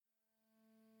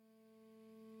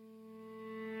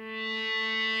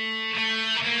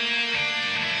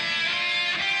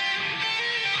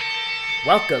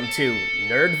Welcome to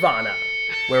Nerdvana,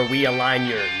 where we align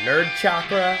your nerd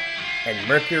chakra and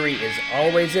Mercury is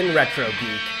always in Retro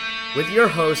Geek, with your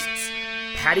hosts,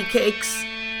 Patty Cakes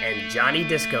and Johnny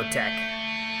Discotheque.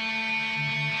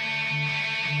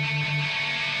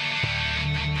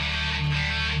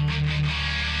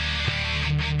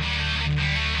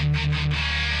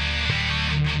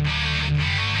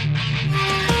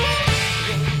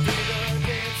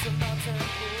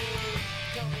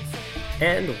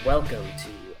 And welcome to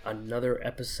another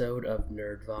episode of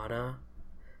Nerdvana.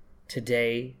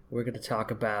 Today, we're going to talk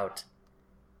about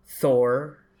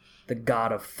Thor, the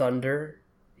God of Thunder.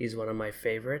 He's one of my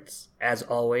favorites. As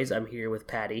always, I'm here with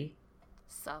Patty.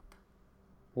 Sup?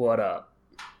 What up?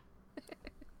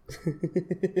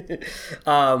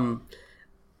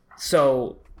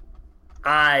 So,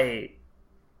 I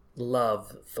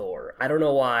love Thor. I don't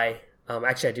know why.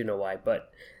 Actually, I do know why,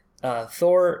 but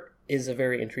Thor is a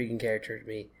very intriguing character to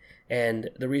me, and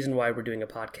the reason why we're doing a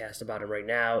podcast about him right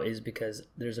now is because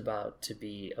there's about to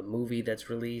be a movie that's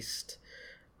released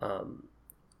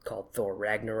called Thor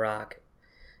Ragnarok,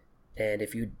 and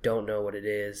if you don't know what it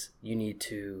is, you need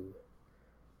to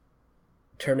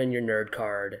turn in your nerd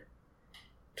card,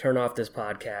 turn off this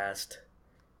podcast,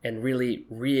 and really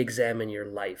re-examine your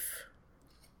life.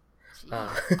 It's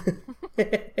a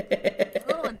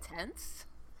little intense.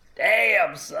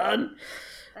 Damn, son.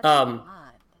 That's a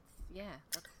lot.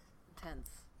 That's intense.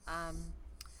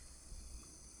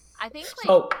 I think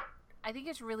I think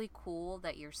it's really cool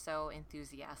that you're so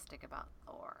enthusiastic about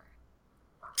Thor.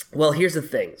 Well, here's the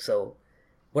thing. So,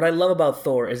 what I love about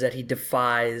Thor is that he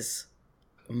defies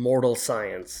mortal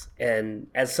science. And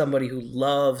as somebody who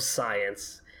loves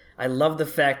science, I love the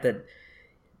fact that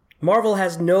Marvel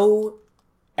has no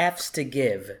F's to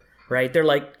give, right? They're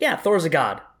like, yeah, Thor's a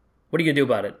god. What are you going to do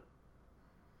about it?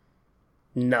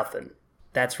 Nothing.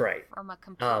 That's right. From a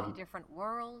completely different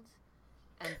world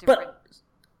and different. But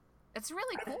it's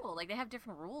really cool. Like, they have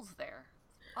different rules there.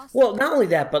 Awesome. Well, not only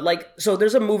that, but like, so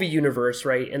there's a movie universe,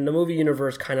 right? And the movie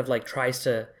universe kind of like tries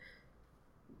to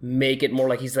make it more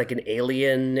like he's like an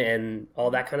alien and all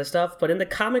that kind of stuff. But in the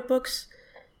comic books,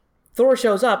 Thor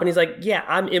shows up and he's like, yeah,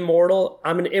 I'm immortal.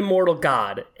 I'm an immortal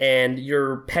god. And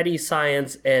your petty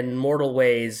science and mortal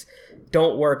ways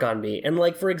don't work on me. And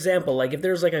like, for example, like if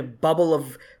there's like a bubble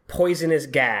of poisonous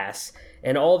gas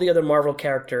and all the other Marvel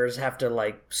characters have to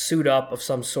like suit up of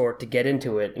some sort to get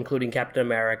into it, including Captain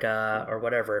America or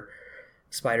whatever,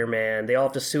 Spider-Man, they all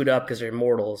have to suit up because they're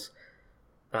immortals.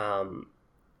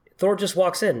 Thor just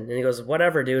walks in and he goes,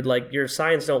 whatever, dude, like your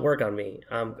science don't work on me.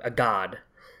 I'm a god.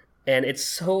 And it's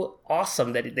so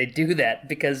awesome that they do that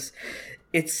because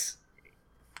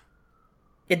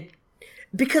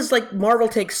because like Marvel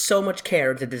takes so much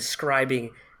care into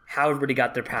describing how everybody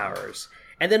got their powers.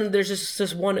 And then there's just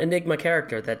this one Enigma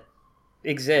character that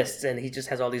exists and he just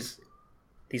has all these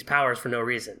powers for no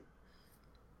reason.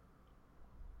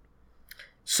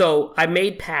 So I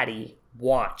made Patty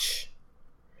watch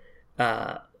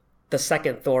the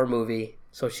second Thor movie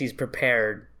so she's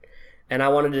prepared. And I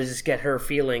wanted to just get her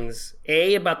feelings,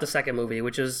 about the second movie,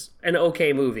 which is an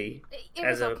okay movie. It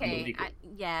was okay.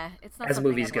 It's not as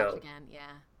something movies I'd go. watch again.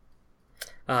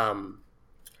 Yeah.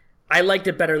 I liked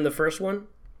it better than the first one,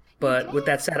 but with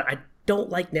that said, I don't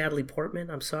like Natalie Portman.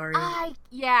 I'm sorry.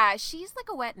 She's like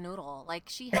a wet noodle. Like,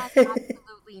 she has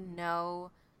absolutely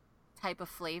no type of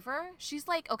flavor. She's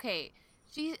like, okay,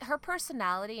 her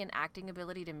personality and acting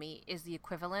ability to me is the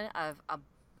equivalent of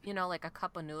like a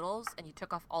cup of noodles, and you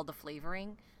took off all the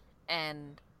flavoring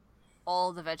and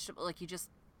all the vegetable. Like, you just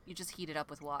heat it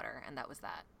up with water, and that was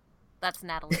that. That's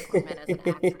Natalie Portman as an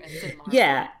actress in Marvel.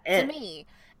 Yeah, to me.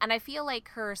 And I feel like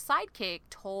her sidekick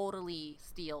totally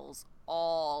steals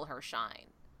all her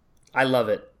shine. I love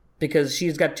it because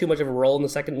she's got too much of a role in the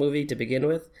second movie to begin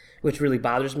with, which really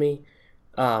bothers me.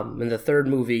 In the third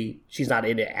movie, she's not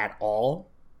in it at all.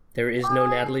 There is no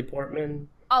Natalie Portman.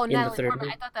 Oh, Natalie Portman.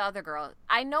 I thought the other girl.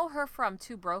 I know her from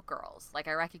Two Broke Girls. Like,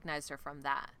 I recognized her from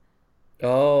that.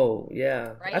 Oh,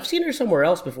 yeah. Right? I've seen her somewhere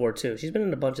else before, too. She's been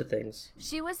in a bunch of things.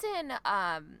 She was in,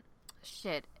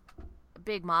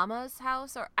 Big Mama's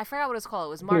House, or I forgot what it was called. It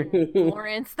was Martin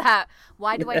Lawrence.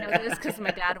 Why do I know this? Because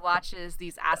my dad watches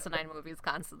these asinine movies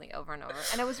constantly over and over.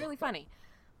 And it was really funny.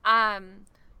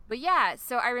 But yeah,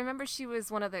 so I remember she was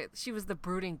the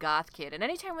brooding goth kid. And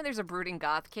anytime when there's a brooding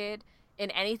goth kid in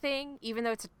anything, even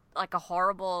though it's like a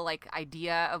horrible like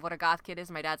idea of what a goth kid is,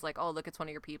 my dad's like, "Oh, look, it's one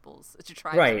of your peoples. It's your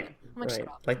tribe." Right. I'm like, shut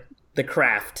up. Like The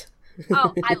Craft.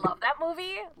 Oh, I love that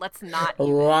movie. Let's not. A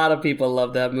lot of people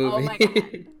love that movie. Oh my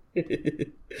god.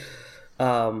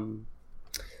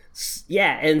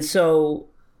 Yeah, and so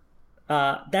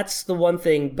That's the one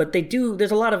thing. But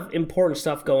there's a lot of important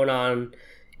stuff going on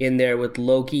in there with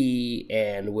Loki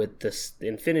and with this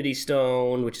Infinity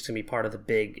Stone, which is going to be part of the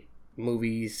big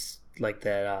movies like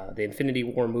that, the Infinity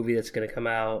War movie that's going to come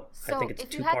out. So I think it's if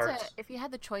 2 you had parts. if you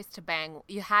had the choice to bang,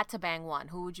 you had to bang one.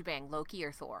 Who would you bang, Loki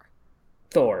or Thor?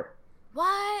 Thor.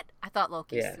 What? I thought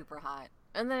Loki's Yeah. super hot.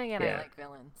 And then again, Yeah. I like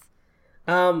villains.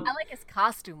 Um, I like his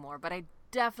costume more, but I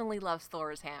definitely love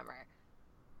Thor's hammer.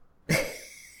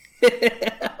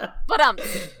 But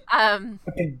I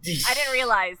didn't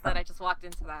realize that I just walked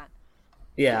into that.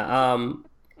 yeah.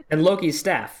 And Loki's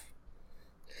staff.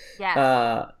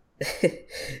 Yeah.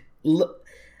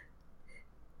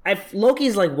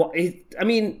 Loki's like, I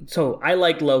mean, so I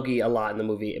like Loki a lot in the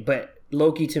movie, but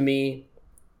Loki to me,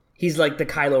 he's like the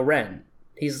Kylo Ren.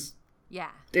 Yeah.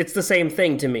 It's the same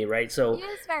thing to me, right? So He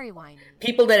is very whiny.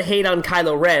 people that hate on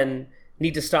Kylo Ren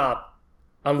need to stop,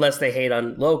 unless they hate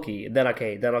on Loki. Then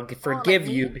okay, then I'll forgive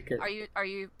like you me? because Are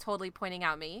you totally pointing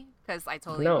out me? Because I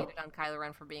totally No. hated on Kylo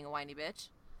Ren for being a whiny bitch.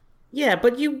 yeah,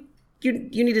 but you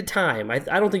needed time. I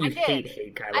don't think you I did.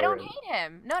 hate Kylo I don't Ren. hate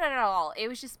him. No, not at all. It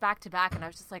was just back to back, and I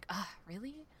was just like, ugh,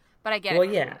 really? But I get Well,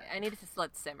 it. yeah. I needed to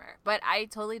let simmer. But I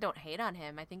totally don't hate on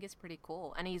him. I think it's pretty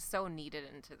cool, and he's so needed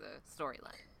into the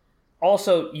storyline.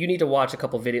 Also, you need to watch a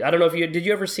couple videos. I don't know if did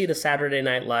you ever see the Saturday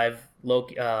Night Live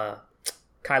Loki,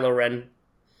 Kylo Ren?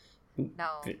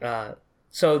 No.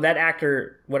 So that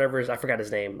actor, I forgot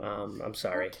his name. I'm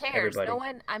sorry, Who cares? everybody. No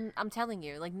one. I'm telling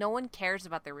you, like no one cares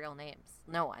about their real names.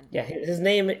 No one. Yeah, his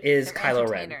name is They're Kylo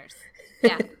Ren. entertainers.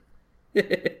 Yeah.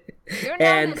 Your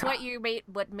name And is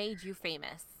what made you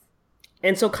famous.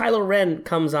 And so Kylo Ren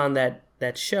comes on that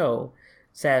show,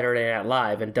 Saturday Night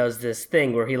Live, and does this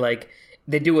thing where he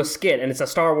they do a skit and it's a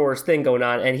Star Wars thing going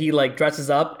on, and he dresses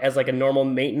up as a normal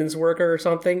maintenance worker or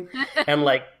something, and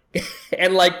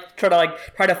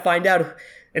try to find out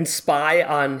and spy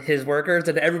on his workers,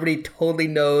 and everybody totally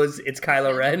knows it's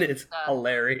Kylo Ren. It's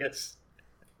hilarious.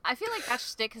 I feel like that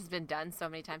shtick has been done so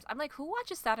many times. I'm like, who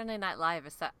watches Saturday Night Live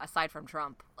aside from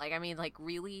Trump?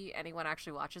 Really, anyone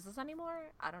actually watches this anymore?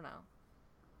 I don't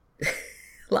know.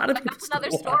 A lot of But people. that's another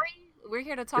still watch. story. We're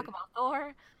here to talk about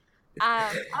Thor.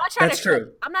 I'm not trying That's to.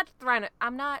 true.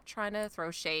 I'm not trying to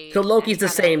throw shade. So Loki's the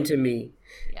and same to me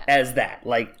Yeah. as that.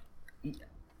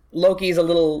 Loki's a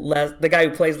little less. The guy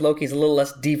who plays Loki's a little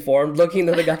less deformed looking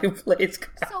than the guy who plays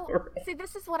Kylo So Ren. see,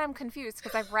 this is what I'm confused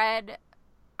because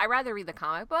I rather read the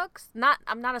comic books.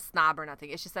 I'm not a snob or nothing.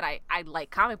 It's just that I like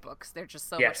comic books. They're just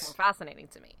so Yes. much more fascinating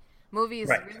to me. Movies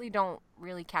Right. really don't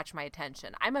really catch my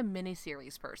attention. I'm a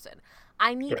miniseries person.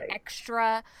 I need Right.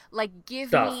 extra, give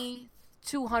Stuff. me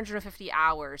 250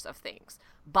 hours of things.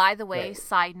 By the way, Right.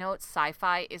 side note,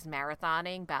 Sci-Fi is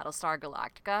marathoning Battlestar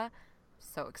Galactica.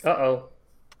 So excited.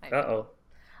 Uh-oh.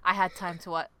 I had time to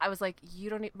what? I was like,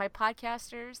 my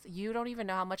podcasters, you don't even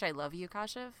know how much I love you,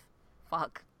 Kashif.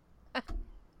 Fuck.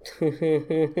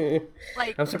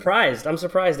 Like, I'm surprised.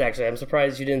 Actually. I'm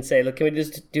surprised you didn't say, look, can we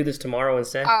just do this tomorrow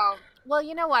instead? well,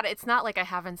 you know what? It's not like I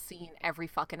haven't seen every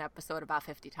fucking episode about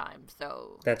 50 times.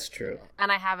 So, That's true.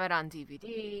 and I have it on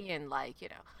DVD and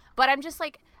but I'm just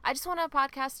I just want our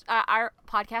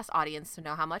podcast audience to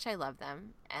know how much I love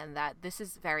them and that this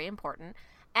is very important.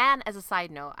 And as a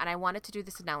side note, and I wanted to do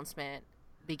this announcement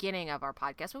beginning of our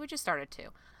podcast, but we just started to.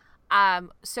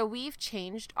 So we've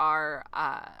changed our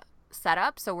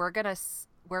setup. So we're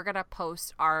gonna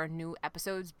post our new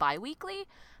episodes bi-weekly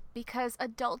because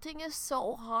adulting is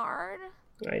so hard.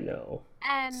 I know.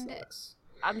 And Sucks.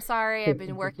 I'm sorry, I've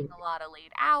been working a lot of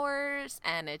late hours,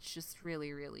 and it's just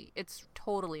really, really, it's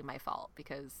totally my fault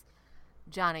because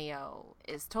Johnny O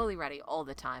is totally ready all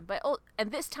the time.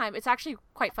 And this time, it's actually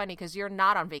quite funny because you're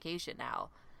not on vacation now.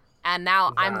 And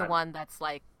now I'm the God. one that's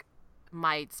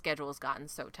my schedule has gotten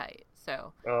so tight.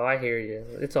 So Oh, I hear you.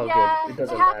 It's all yeah, good. It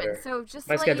doesn't happens. matter. So just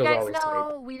My to let you schedule's guys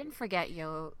always know, we didn't forget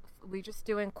you. We're just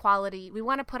doing quality. We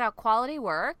want to put out quality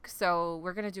work, so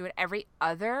we're gonna do it every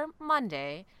other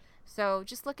Monday. So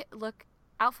just look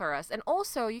out for us, and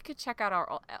also you could check out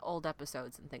our old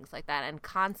episodes and things like that, and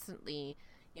constantly,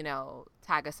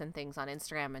 tag us in things on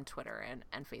Instagram and Twitter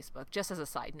and Facebook. Just as a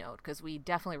side note, because we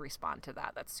definitely respond to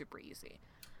that. That's super easy.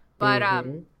 But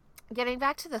getting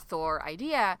back to the Thor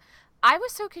idea, I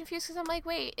was so confused because I'm like,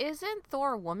 wait, isn't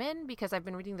Thor a woman? Because I've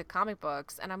been reading the comic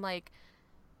books, and I'm like,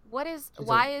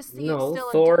 why is he No,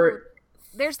 still Thor. a dude?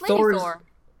 There's Lady Thor's- Thor.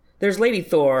 There's Lady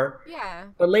Thor, Yeah.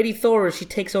 but Lady Thor, she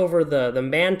takes over the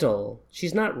mantle.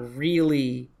 She's not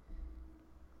really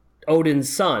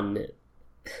Odin's son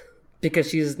because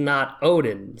she's not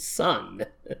Odin's son.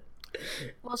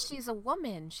 Well, she's a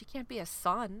woman. She can't be a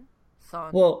son.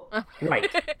 Well, right.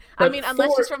 I mean,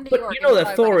 unless she's from New York. But you know and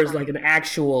that probably Thor by is the like an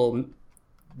actual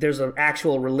there's an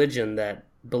actual religion that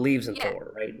believes in Yeah.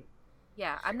 Thor, right?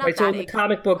 Yeah, I'm not Right. So that in the ignorant.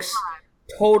 comic books,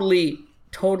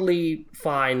 totally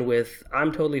fine with.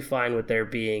 I'm totally fine with there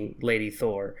being Lady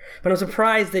Thor, but I'm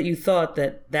surprised that you thought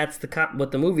that that's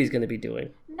what the movie's going to be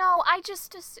doing. No, I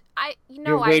just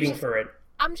You're waiting for it.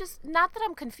 I'm just not that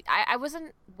I'm confused. I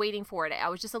wasn't waiting for it. I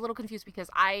was just a little confused because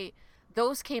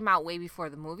those came out way before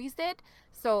the movies did.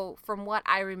 So from what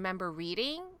I remember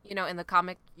reading, in the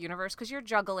comic universe, because you're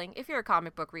juggling, if you're a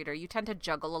comic book reader, you tend to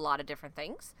juggle a lot of different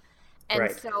things. And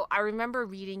Right. so I remember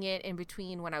reading it in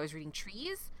between when I was reading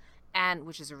Trees, and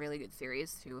which is a really good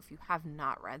series too if you have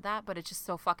not read that, but it's just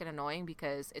so fucking annoying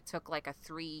because it took like a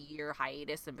 3-year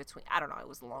hiatus in between. I don't know, it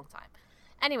was a long time.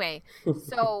 Anyway,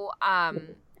 so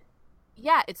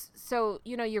yeah, it's so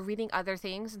you're reading other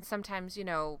things, and sometimes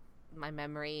my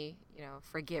memory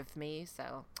forgive me.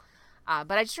 So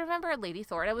but I just remember Lady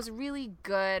Thor, and it was really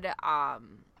good. I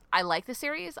like the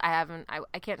series. I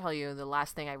can't tell you the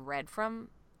last thing I read from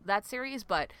that series,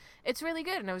 but it's really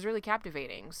good and it was really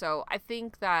captivating. So I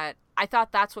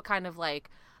thought that's what kind of like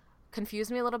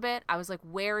confused me a little bit. I was like,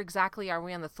 where exactly are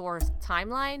we on the Thor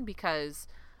timeline? Because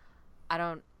I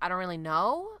don't really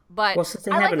know. But Well, since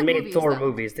they I like haven't the made movies, Thor though.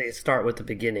 movies, they start with the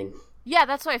beginning. Yeah,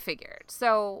 that's what I figured.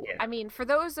 So, Yeah. I mean, for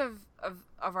those of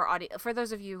our audience, for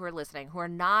those of you who are listening who are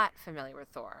not familiar with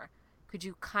Thor, could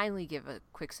you kindly give a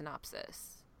quick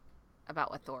synopsis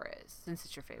about what Thor is, since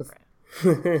it's your favorite?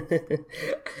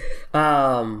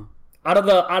 Out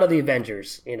of the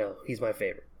Avengers, he's my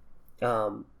favorite.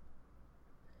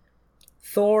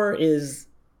 Thor is,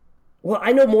 well,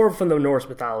 I know more from the Norse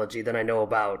mythology than I know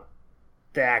about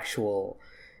the actual,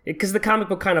 because the comic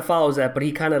book kind of follows that, but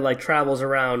he kind of like travels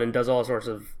around and does all sorts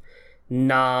of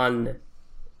non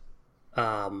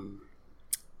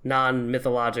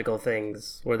mythological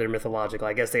things where they're mythological.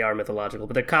 I guess they are mythological,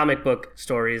 but the comic book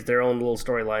stories, their own little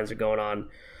storylines are going on,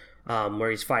 where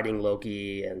he's fighting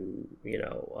Loki, and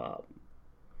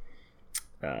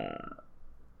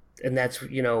and that's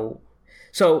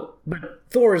so. But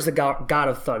Thor is the god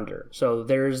of thunder. So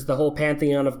there's the whole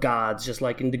pantheon of gods, just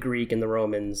like in the Greek and the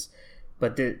Romans.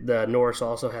 But the Norse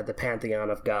also had the pantheon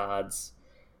of gods,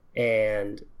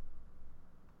 and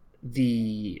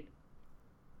the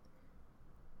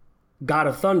god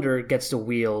of thunder gets to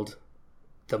wield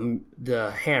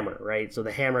the hammer, right? So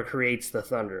the hammer creates the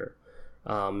thunder,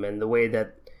 and the way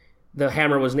that the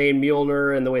hammer was named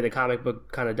Mjolnir, and the way the comic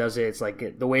book kind of does it, it's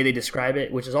like the way they describe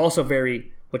it, which is also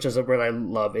which is a word I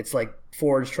love. It's like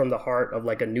forged from the heart of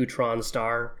like a neutron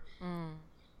star. Mm.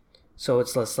 So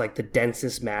it's less like the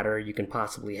densest matter you can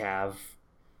possibly have.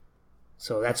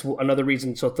 So that's another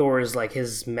reason. So Thor is like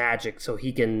his magic. So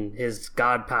his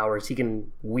god powers, he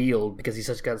can wield, because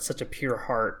he's got such a pure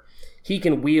heart. He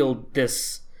can wield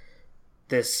this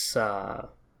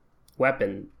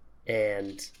weapon,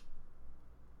 and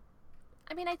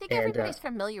I mean, I think everybody's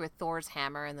familiar with Thor's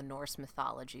hammer and the Norse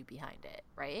mythology behind it,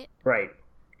 right? right.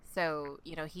 So,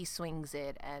 he swings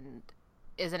it, and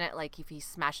isn't it like if he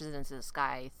smashes it into the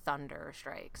sky, thunder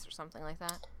strikes or something like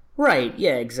that? Right,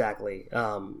 yeah, exactly.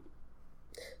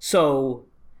 So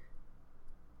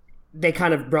they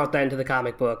kind of brought that into the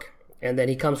comic book, and then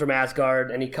he comes from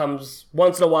Asgard, and he comes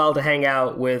once in a while to hang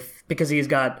out with, because he's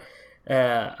got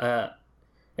a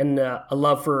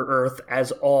love for Earth,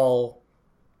 as all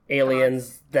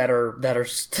aliens that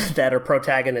are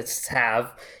protagonists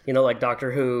have. Like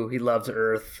Doctor Who, he loves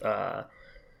Earth.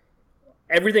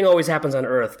 Everything always happens on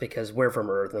Earth because we're from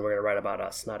Earth, and we're gonna write about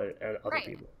us, not other Right.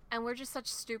 people. And we're just such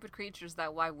stupid creatures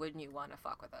that why wouldn't you want to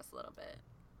fuck with us a little bit?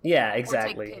 Yeah, Or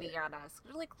exactly. take pity on us.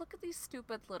 We're like, look at these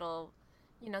stupid little,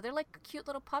 they're like cute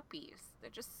little puppies. They're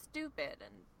just stupid.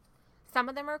 And some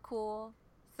of them are cool.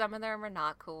 Some of them are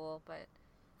not cool. But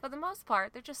for the most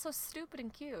part, they're just so stupid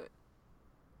and cute.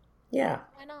 Yeah,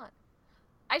 Why not?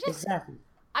 exactly.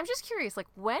 I'm just curious, like,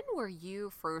 when were you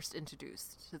first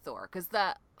introduced to Thor? Because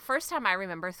the first time I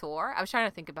remember Thor, I was trying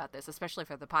to think about this, especially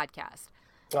for the podcast.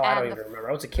 Oh, I don't And even remember.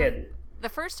 I was a kid. The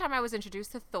first time I was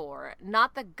introduced to Thor,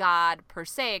 not the god per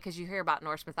se, because you hear about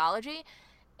Norse mythology,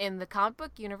 in the comic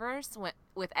book universe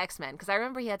with X-Men, because I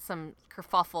remember he had some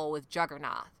kerfuffle with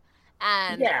Juggernaut.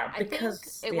 And Yeah, I think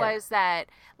because it was that,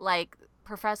 like,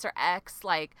 Professor X,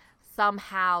 like,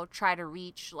 somehow tried to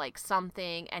reach, like,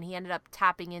 something, and he ended up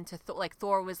tapping into,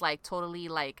 Thor was, like, totally,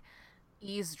 like,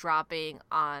 eavesdropping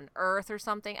on Earth or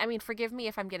something. I mean, forgive me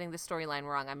if I'm getting the storyline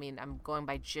wrong. I mean, I'm going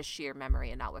by just sheer memory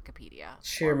and not Wikipedia.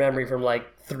 sheer memory from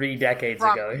like 3 decades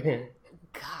ago.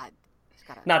 God.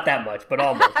 Gotta... Not that much, but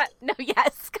almost. No,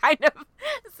 yes, kind of.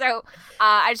 So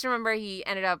I just remember he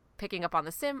ended up picking up on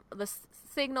the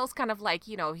signals, kind of like,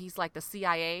 he's like the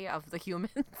CIA of the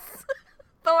humans.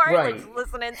 Thor, Right. like,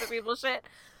 listening to people's shit.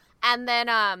 And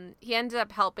then he ended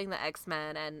up helping the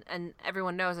X-Men, and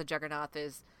everyone knows that Juggernaut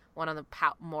is one of the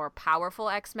more powerful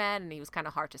X-Men, and he was kind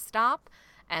of hard to stop.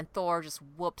 And Thor just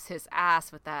whoops his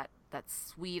ass with that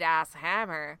sweet ass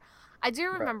hammer. I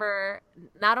do remember.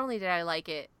 Not only did I like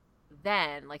it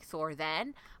then, like Thor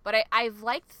then, but I've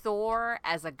liked Thor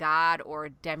as a god or a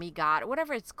demigod or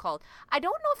whatever it's called. I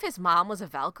don't know if his mom was a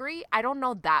Valkyrie. I don't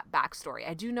know that backstory.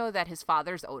 I do know that his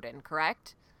father's Odin,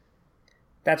 correct?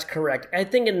 That's correct. I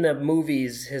think in the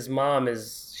movies, his mom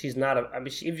she's not a. I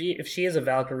mean, if she is a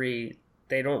Valkyrie,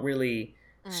 they don't really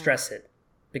stress it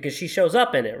because she shows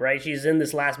up in it, right? She's in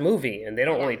this last movie, and they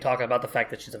don't really talk about the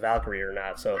fact that she's a Valkyrie or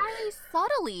not. So very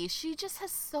subtly, she just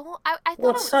has so. I thought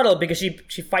well, it's subtle because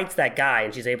she fights that guy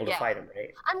and she's able to fight him, right?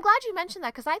 I'm glad you mentioned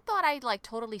that because I thought I like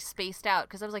totally spaced out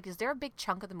because I was like, is there a big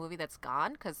chunk of the movie that's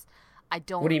gone? Because I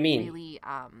don't What do you mean? really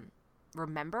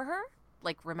remember her.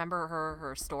 Like, remember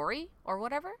her story or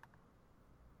whatever?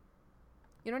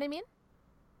 You know what I mean?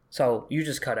 So, you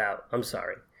just cut out. I'm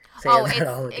sorry.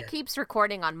 It keeps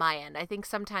recording on my end. I think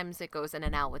sometimes it goes in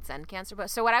and out with Zen Cancer. But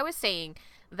so what I was saying,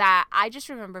 that I just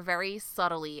remember very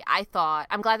subtly, I thought,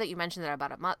 I'm glad that you mentioned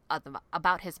that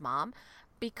about his mom,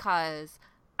 because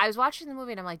I was watching the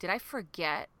movie and I'm like, did I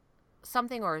forget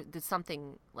something, or did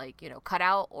something, like, cut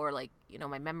out, or like,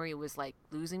 my memory was like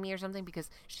losing me or something, because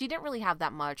she didn't really have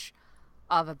that much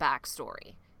of a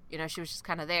backstory. She was just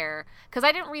kind of there. Because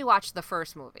I didn't rewatch the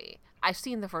first movie. I've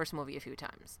seen the first movie a few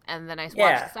times. And then I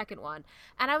watched the second one.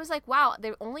 And I was like, wow,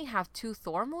 they only have 2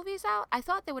 Thor movies out? I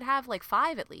thought they would have like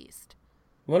 5 at least.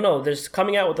 Well, no, there's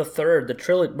coming out with a third. The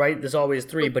trilogy, right? There's always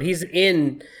 3. But he's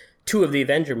in 2 of the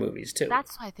Avenger movies, too.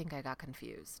 That's why I think I got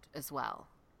confused as well.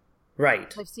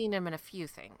 Right. I've seen him in a few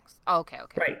things. Oh, okay.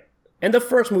 Right. And the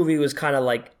first movie was kind of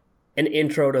like an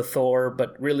intro to Thor,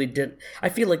 but really didn't. I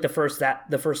feel like the first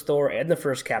Thor and the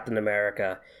first Captain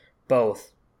America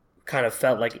both kind of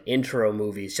felt like intro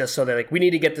movies, just so they're like, we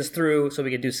need to get this through so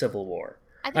we can do Civil War.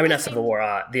 Not Civil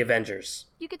War, the Avengers.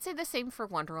 You could say the same for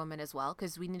Wonder Woman as well,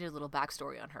 because we needed a little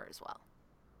backstory on her as well.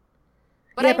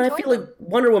 But I feel like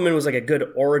Wonder Woman was like a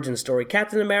good origin story.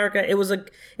 Captain America, it was an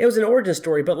origin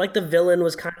story, but like the villain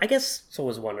was I guess so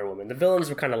was Wonder Woman. The villains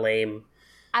were kind of lame.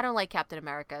 I don't like Captain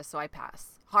America, so I pass.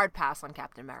 Hard pass on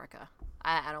Captain America.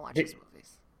 I don't watch his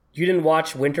movies. You didn't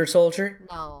watch Winter Soldier?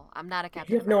 No, I'm not a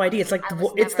Captain. You have no idea. It's like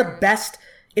it's the best.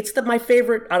 It's my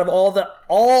favorite out of all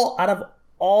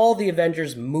the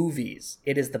Avengers movies.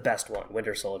 It is the best one,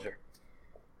 Winter Soldier.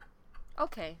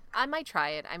 Okay, I might try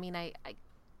it. I mean, I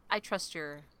trust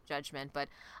your judgment, but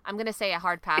I'm gonna say a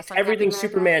hard pass. It's on everything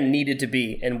Superman needed to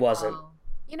be and wasn't.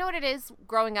 You know what it is?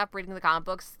 Growing up reading the comic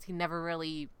books, he never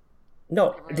really.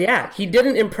 No, he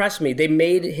didn't impress me. They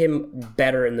made him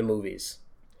better in the movies.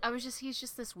 He's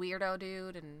just this weirdo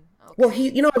dude, and well,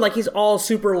 he's all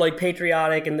super like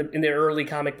patriotic in the early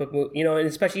comic book, and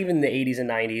especially even in the 80s and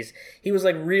 90s, he was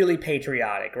like really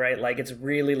patriotic, right? Like it's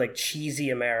really like cheesy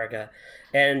America,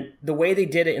 and the way they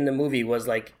did it in the movie was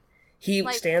like he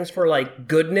stands for like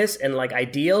goodness and like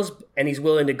ideals, and he's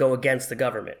willing to go against the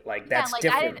government. Like that's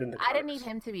different than the comics. I didn't need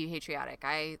him to be patriotic.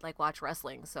 I like watch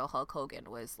wrestling, so Hulk Hogan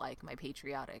was like my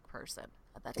patriotic person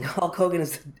at that time. Hulk Hogan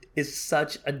is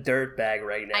such a dirtbag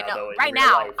right now. I know. Though, right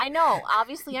now, I know.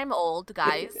 Obviously, I'm old,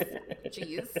 guys.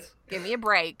 Jeez, give me a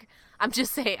break. I'm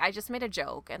just saying. I just made a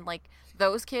joke, and like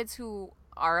those kids who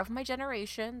are of my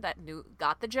generation that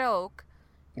got the joke.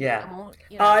 Yeah.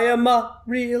 I am a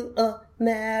real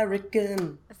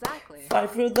American. Exactly. Fight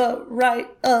for the right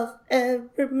of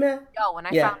every man. Yo, when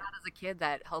I found out as a kid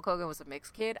that Hulk Hogan was a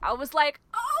mixed kid, I was like,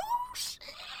 oh, shit.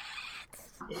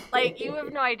 Like, you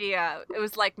have no idea. It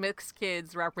was like mixed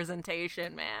kids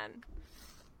representation, man.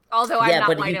 Although I'm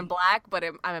not white and black, but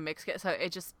I'm a mixed kid. So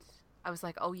I was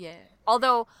like, oh, yeah.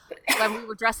 Although, when we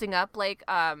were dressing up like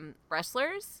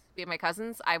wrestlers, being my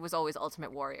cousins, I was always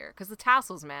Ultimate Warrior. Because the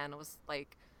tassels, man, was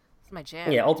like, it's my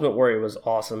jam. Yeah, Ultimate Warrior was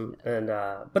awesome. And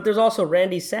but there's also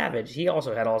Randy Savage. He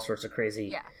also had all sorts of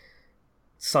crazy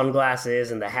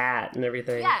sunglasses and the hat and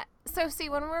everything. Yeah. So, see,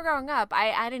 when we were growing up,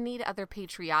 I didn't need other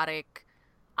patriotic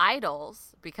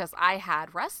idols because I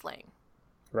had wrestling.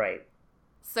 Right.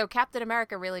 So Captain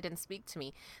America really didn't speak to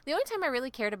me. The only time I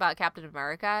really cared about Captain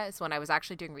America is when I was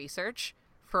actually doing research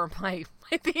for my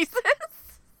thesis.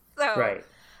 So right.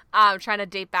 Trying to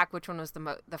date back which one was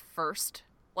the first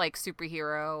like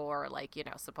superhero or like,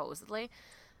 supposedly.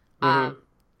 Mm-hmm.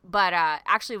 But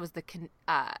actually it was the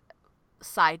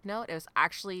side note, it was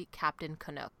actually Captain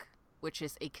Canuck, which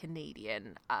is a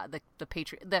Canadian, the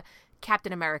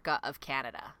Captain America of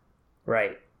Canada.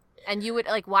 Right. And you would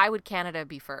like, why would Canada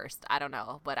be first? I don't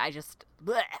know, but I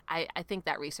think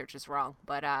that research is wrong.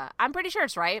 But I'm pretty sure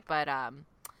it's right. But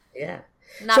Yeah.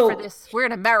 Not for So this. We're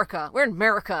in America. We're in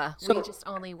America. We so just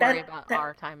only worry that about that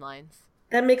our timelines.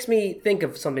 that makes me think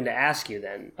of something to ask you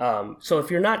then. So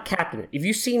if you're not Captain, have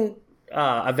you seen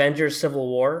Avengers Civil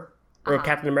War Uh or huh.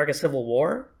 Captain America Civil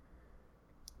War?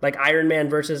 Like Iron Man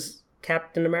versus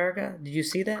Captain America? Did you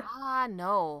see that? Ah,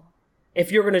 no.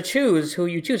 If you're going to choose who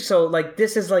you choose. So like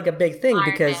this is like a big thing Iron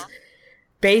Man. because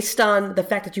based on the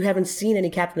fact that you haven't seen any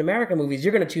Captain America movies,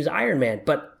 you're going to choose Iron Man.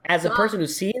 But as a Duh. person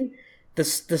who's seen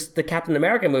the Captain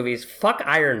America movies, fuck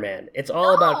Iron Man. It's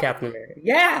all about No. Captain America.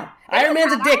 Yeah, Damn Iron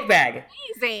Man's a that. dick bag.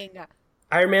 Amazing.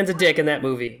 Iron Man's a dick in that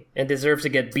movie and deserves to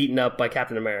get beaten up by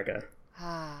Captain America.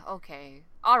 Ah, okay.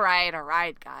 All right,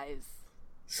 guys.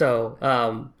 So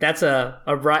that's a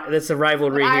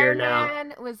rivalry But here Iron now.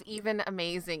 Man was even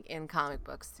amazing in comic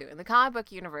books too. In the comic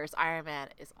book universe, Iron Man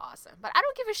is awesome. But I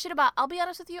don't give a shit about. I'll be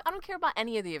honest with you. I don't care about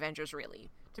any of the Avengers really.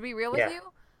 To be real with Yeah, you,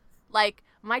 like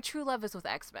my true love is with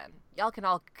X Men. Y'all can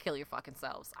all kill your fucking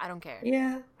selves. I don't care.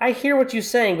 yeah. I hear what you're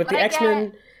saying, but But the X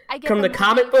Men I get from the the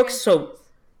comic movie books. So franchise.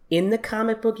 in the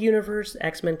comic book universe,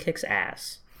 X Men kicks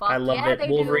ass. I Fuck love yeah, it. they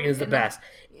Wolverine do. is the In the best.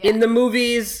 yeah. In the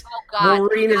movies, Oh God,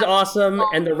 Wolverine is awesome,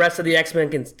 won't- and the rest of the X Men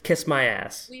can kiss my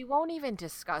ass. we won't even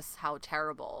discuss how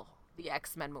terrible the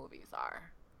X Men movies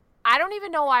are. I don't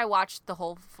even know why I watched the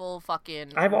whole full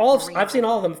fucking. Wolverine I've seen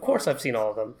all of them. Of origin course, I've movies. seen all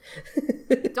of them.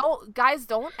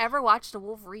 Don't ever watch the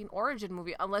Wolverine origin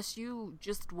movie unless you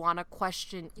just want to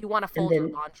question. You want to And fold your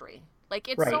then laundry. Like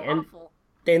it's right, so and awful.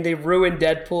 then they ruined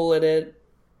Deadpool in it.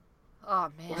 Oh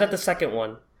Was that man, the second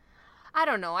one? I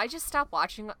don't know. I just stopped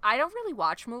watching. I don't really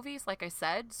watch movies, like I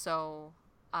said. So,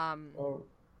 Oh,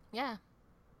 yeah.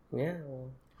 yeah.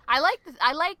 Well, I like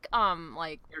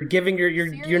you're giving you're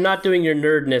series. not doing your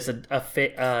nerdness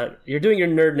you're doing your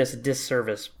nerdness a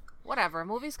disservice. Whatever.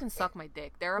 Movies can suck my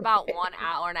dick. They're about 1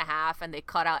 hour and a half, and they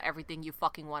cut out everything you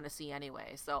fucking want to see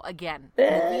anyway. So again,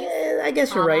 movies, I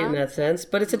guess you're right in comma, that sense,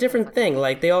 but it's a different thing.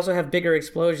 Like they also have bigger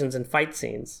explosions and fight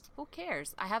scenes. who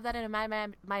cares? I have that in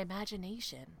my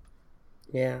imagination.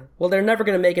 Yeah. Well, they're never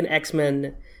going to make an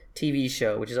X-Men TV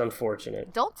show, which is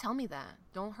unfortunate. Don't tell me that.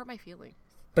 Don't hurt my feelings.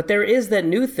 But there is that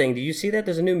new thing. Do you see that?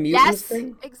 There's a new mutants Yes,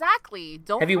 thing. exactly.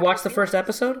 Don't. Have you hurt my watched the first feelings.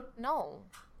 episode? No,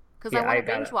 because Yeah, I want I to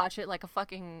got binge it. watch it like a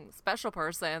fucking special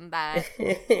person. That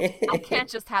I can't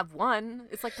just have one.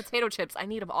 It's like potato chips. I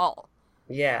need them all.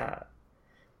 Yeah.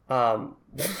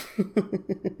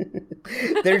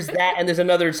 There's that, and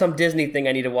there's some Disney thing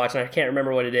I need to watch, and I can't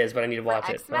remember what it is, but I need to watch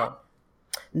it. X-Men?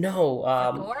 No,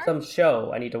 Thor? some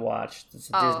show I need to watch. It's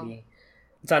a Oh. Disney.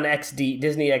 It's on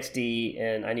Disney XD,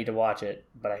 and I need to watch it,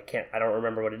 but I can't. I don't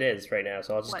remember what it is right now,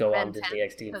 so I'll just What, go Ben on 10? Disney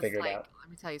XD and 'Cause, figure like, it out. let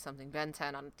me tell you something. Ben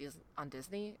 10 on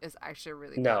Disney is actually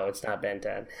really No, good. it's not Ben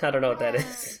 10. I don't know what that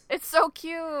is. It's so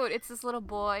cute. It's this little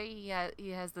boy. He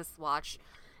has this watch,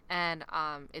 and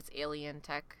it's alien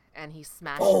tech, and he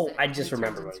smashes Oh, it. I and just he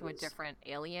remember turns what into it a is. different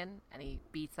alien, and he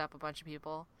beats up a bunch of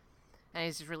people. And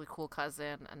he's a really cool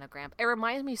cousin and a grandpa. It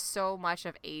reminds me so much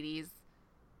of 80s,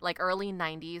 like early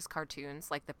 90s cartoons,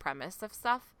 like the premise of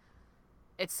stuff.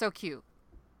 It's so cute.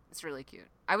 It's really cute.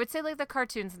 I would say like the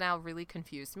cartoons now really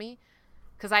confuse me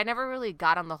because I never really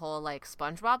got on the whole like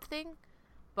SpongeBob thing,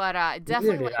 but Neither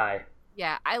definitely did I.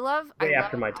 yeah, I love Way I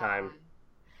after love, my time.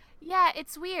 yeah,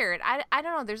 it's weird. I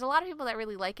don't know. There's a lot of people that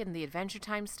really like it in the Adventure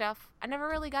Time stuff. I never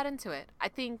really got into it. I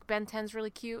think Ben 10's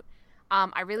really cute.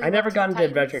 I really I love never Teen got into Titans.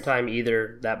 Adventure Time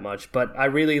either that much, but I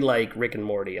really like Rick and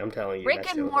Morty. I'm telling you, Rick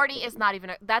that and show's Morty awesome. is not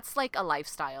even that's like a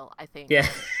lifestyle, I think. Yeah.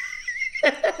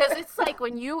 Because it's like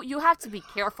when you have to be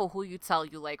careful who you tell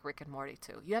you like Rick and Morty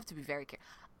to. You have to be very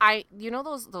careful. You know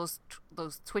those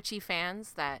twitchy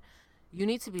fans that you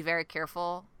need to be very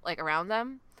careful like around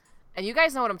them, and you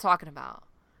guys know what I'm talking about,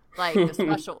 like the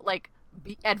special like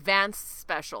advanced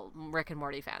special Rick and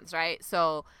Morty fans, right?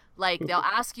 So like they'll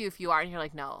ask you if you are, and you're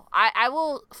like, no. I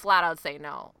will flat out say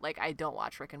no. Like I don't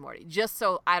watch Rick and Morty, just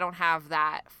so I don't have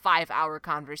that 5-hour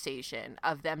conversation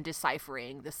of them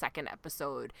deciphering the second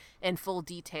episode in full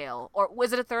detail. Or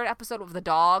was it a third episode of the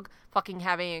dog fucking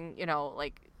having,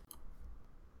 like.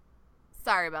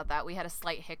 Sorry about that. We had a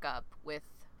slight hiccup with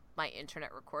my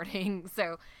internet recording.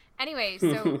 So anyway,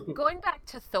 so going back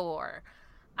to Thor,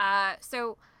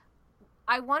 so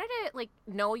I wanted to like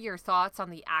know your thoughts on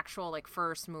the actual like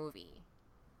first movie.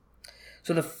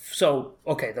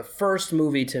 Okay, the first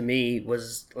movie to me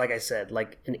was, like I said,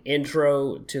 like an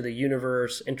intro to the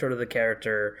universe, intro to the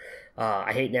character.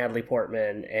 I hate Natalie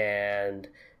Portman, and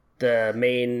the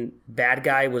main bad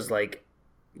guy was like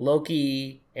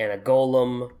Loki and a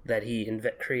golem that he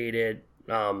created.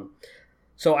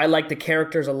 So I liked the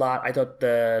characters a lot. I thought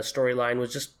the storyline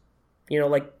was just,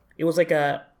 like it was like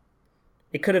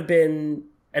it could have been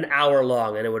an hour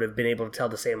long, and it would have been able to tell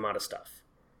the same amount of stuff.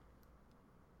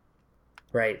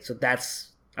 Right? So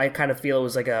I kind of feel it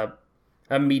was like a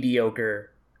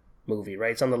mediocre movie,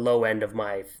 right? It's on the low end of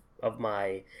my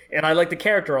and I like the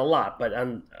character a lot, but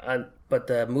but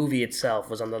the movie itself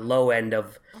was on the low end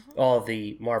of all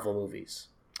the Marvel movies.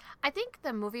 I think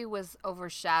the movie was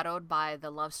overshadowed by the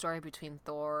love story between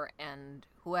Thor and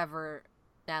whoever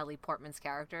Natalie Portman's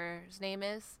character's name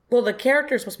is. Well, the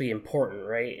character is supposed to be important,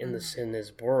 right, in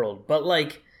this world, but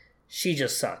like she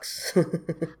just sucks.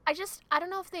 I don't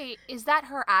know if is that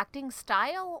her acting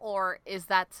style, or is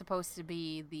that supposed to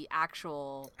be the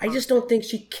actual person? I just don't think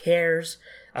she cares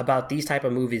about these type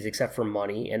of movies except for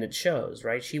money, and it shows,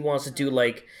 right? She wants to do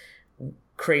like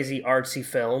crazy artsy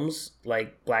films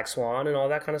like Black Swan and all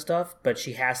that kind of stuff, but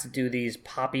she has to do these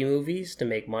poppy movies to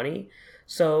make money.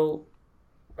 So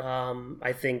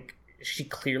I think she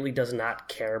clearly does not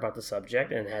care about the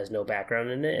subject and has no background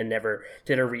in it and never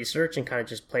did her research and kind of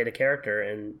just played a character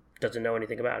and doesn't know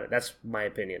anything about it. That's my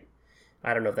opinion.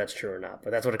 I don't know if that's true or not,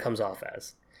 but that's what it comes off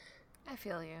as. I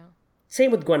feel you. Same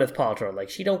with Gwyneth Paltrow. Like,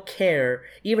 she don't care.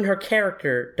 Even her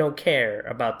character don't care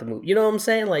about the movie. You know what I'm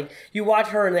saying? Like, you watch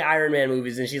her in the Iron Man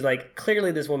movies, and she's like,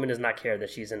 clearly this woman does not care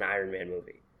that she's in an Iron Man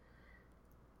movie.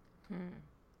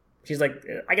 She's like,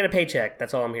 I get a paycheck.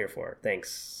 That's all I'm here for.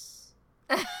 Thanks.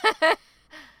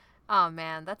 Oh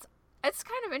man, it's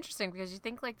kind of interesting because you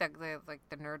think like the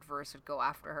nerdverse would go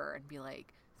after her and be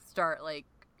like, start like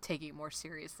taking it more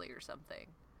seriously or something.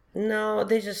 No,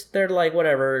 they're like,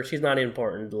 whatever. She's not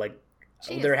important. Like,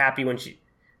 they're happy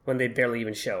when they barely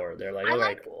even show her. They're like,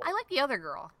 alright, cool. I like the other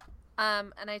girl,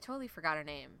 and I totally forgot her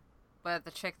name, but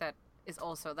the chick that is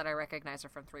also that I recognize her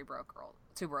from Two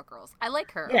Broke Girls. I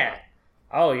like her. Yeah.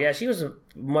 Oh yeah, she was a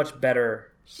much better.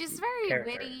 She's very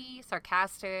character. Witty,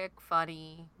 sarcastic,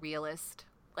 funny, realist.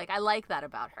 Like, I like that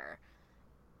about her.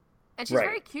 And she's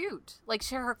very cute. Like,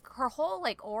 her whole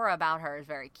like aura about her is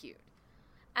very cute.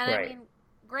 And I mean,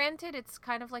 granted, it's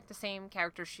kind of like the same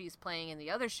character she's playing in the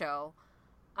other show.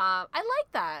 I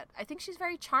like that. I think she's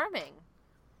very charming.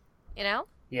 You know?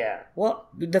 Yeah. Well,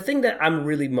 the thing that I'm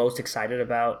really most excited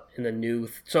about in the new...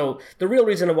 So, the real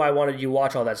reason why I wanted you to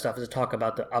watch all that stuff is to talk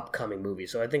about the upcoming movie.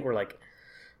 So, I think we're like...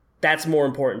 That's more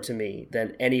important to me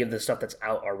than any of the stuff that's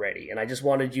out already. And I just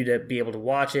wanted you to be able to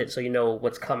watch it so you know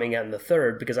what's coming out in the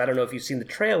third, because I don't know if you've seen the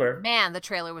trailer. Man, the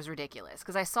trailer was ridiculous,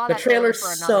 because I saw that trailer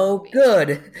for another movie. Good.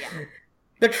 Yeah.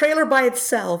 The trailer by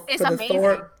itself is amazing.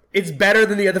 Thor, it's better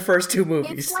than the other first two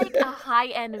movies. It's like a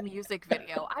high-end music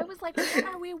video. I was like, what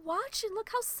are we watching? Look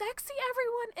how sexy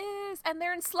everyone is. And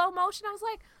they're in slow motion. I was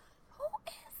like, who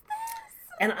is this?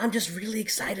 And I'm just really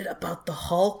excited about the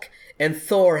Hulk and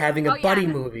Thor having a buddy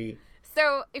movie.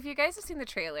 So, if you guys have seen the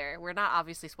trailer, we're not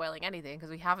obviously spoiling anything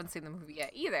because we haven't seen the movie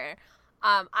yet either.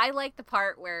 I like the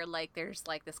part where, like, there's,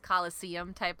 like, this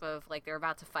Coliseum type of, like, they're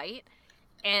about to fight.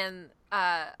 And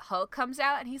Hulk comes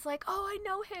out and he's like, oh, I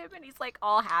know him. And he's, like,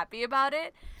 all happy about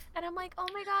it. And I'm like, oh,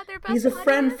 my God, they're best buddies. He's a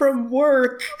friend from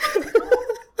work. They're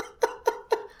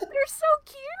so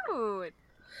cute.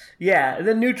 Yeah,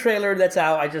 the new trailer that's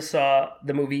out, I just saw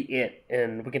the movie It,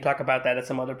 and we can talk about that at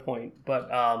some other point. But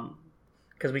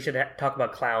because we should talk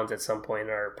about clowns at some point in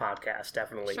our podcast,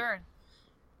 definitely. Sure.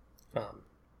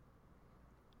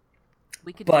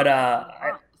 We could. But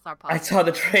I saw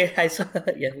the trailer.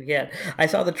 Yeah, we can. I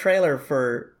saw the trailer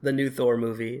for the new Thor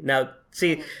movie. Now,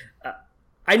 see,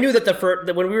 I knew that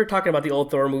that when we were talking about the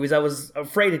old Thor movies, I was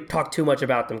afraid to talk too much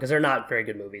about them because they're not very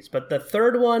good movies. But the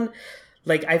third one,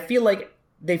 like, I feel like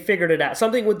they figured it out.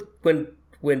 Something with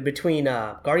when between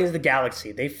Guardians of the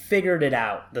Galaxy, they figured it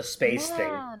out, the space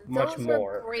thing much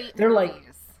more. They're movies. Like,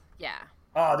 yeah.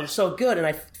 Oh, they're so good, and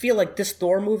I feel like this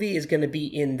Thor movie is going to be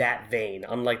in that vein,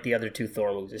 unlike the other two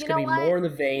Thor movies. It's going to be more in the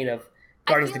vein of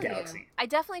Guardians of the Galaxy. I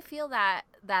definitely feel that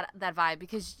vibe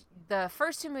because the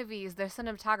first two movies, their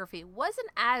cinematography wasn't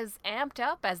as amped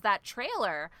up as that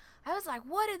trailer. I was like,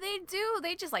 what did they do?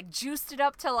 They just like juiced it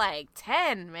up to like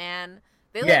 10, man.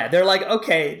 They're like,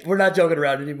 okay, we're not joking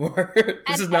around anymore.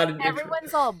 This is not an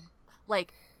everyone's all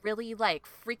like really like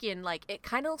freaking like it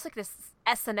kind of looks like this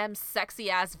S&M sexy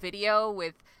ass video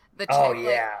with the chick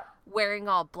like, wearing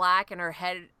all black and her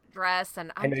headdress,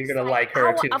 and I know you're gonna like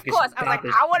her too. Of course, I'm like,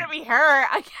 I want to be her.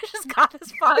 I just got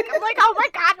as fuck. I'm like, oh my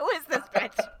God, who is this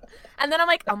bitch? And then I'm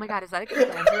like, oh my God, is that a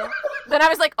Galadriel? Then I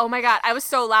was like, oh my God, I was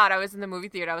so loud. I was in the movie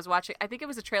theater. I was watching. I think it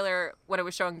was a trailer when it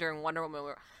was showing during Wonder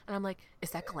Woman. And I'm like,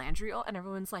 is that Galadriel? And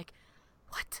everyone's like,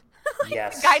 what? Like,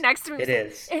 yes. The guy next to me. It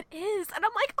is. It is. And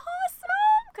I'm like, awesome.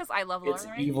 Because I love Lord of the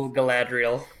Rings. It's evil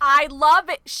Galadriel. I love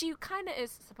it. She kind of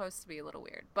is supposed to be a little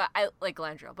weird, but I like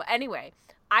Galadriel. But anyway,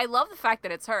 I love the fact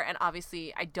that it's her. And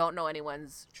obviously, I don't know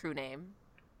anyone's true name.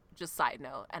 Just side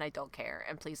note, and I don't care.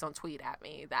 And please don't tweet at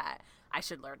me that I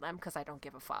should learn them because I don't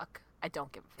give a fuck. I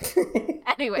don't give a fuck.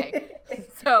 Anyway,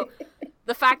 so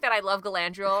the fact that I love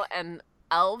Galadriel and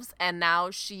elves, and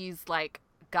now she's like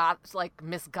goth, like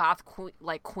Miss Goth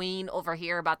queen over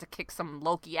here about to kick some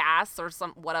Loki ass or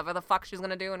some whatever the fuck she's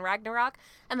gonna do in Ragnarok,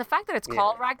 and the fact that it's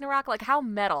called Ragnarok, like how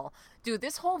metal, dude.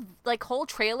 This whole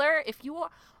trailer. If you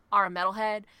are a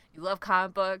metalhead, you love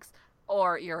comic books,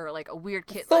 or you're like a weird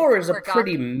kid. Thor like, is a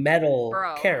pretty metal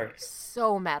character.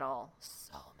 So metal.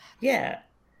 Yeah.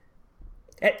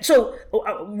 So,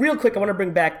 real quick, I want to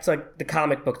bring back to like the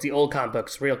comic books, the old comic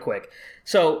books, real quick.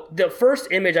 So, the first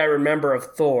image I remember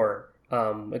of Thor,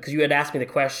 because you had asked me the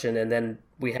question and then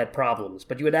we had problems,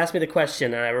 but you had asked me the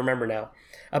question, and I remember now,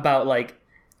 about like,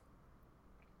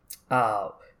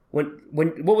 what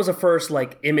was the first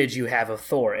like image you have of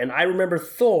Thor? And I remember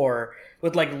Thor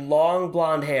with like long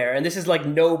blonde hair, and this is like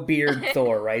no beard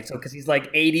Thor, right? So, because he's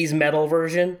like 80s metal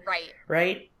version,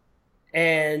 right?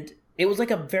 And it was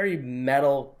like a very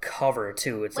metal cover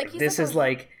too. It's like this is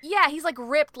like he's like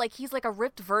ripped, like he's like a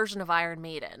ripped version of Iron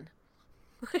Maiden.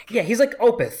 Yeah, he's like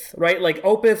Opeth, right? Like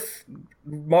Opeth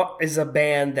is a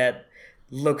band that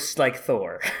looks like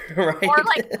Thor, right? Or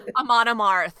like Amon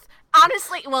Amarth.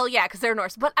 Honestly, well, yeah, because they're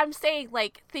Norse. But I'm saying,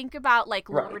 like, think about like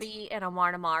Lordi and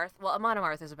Amon Amarth. Well, Amon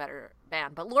Amarth is a better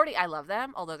band, but Lordi, I love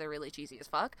them, although they're really cheesy as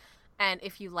fuck. And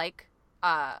if you like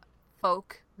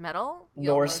folk metal,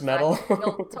 Norse metal,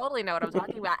 you'll totally know what I'm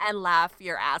talking about and laugh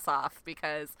your ass off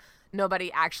because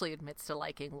nobody actually admits to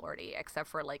liking Lordi except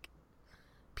for like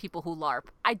people who LARP.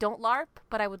 I don't LARP,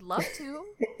 but I would love to.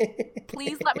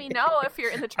 Please let me know if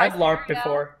you're in the I've LARPed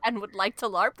before and would like to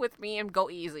LARP with me and go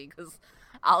easy because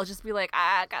I'll just be like,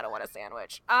 I kind of want a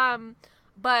sandwich.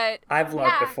 But I've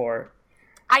LARPed before.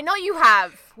 I know you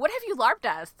have. What have you LARPed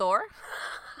as, Thor?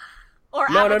 Or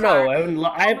no. I Avatar?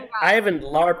 haven't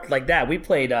LARPed like that. We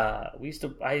played. I used to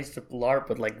LARP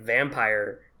with like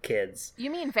vampire kids.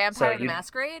 You mean Vampire the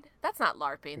Masquerade? That's not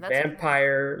LARPing. That's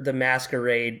Vampire the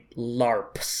Masquerade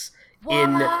LARPs. What?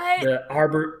 In the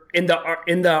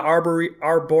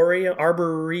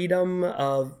arboretum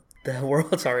of the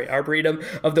world. Sorry, arboretum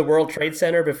of the World Trade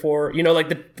Center before, you know,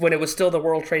 like when it was still the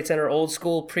World Trade Center, old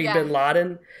school pre-Bin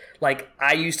Laden. Like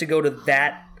I used to go to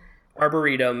that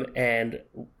arboretum and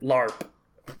LARP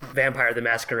Vampire the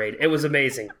Masquerade. It was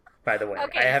amazing, by the way.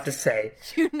 Okay. I have to say,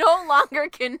 you no longer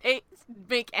can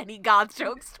make any goth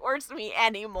jokes towards me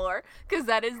anymore because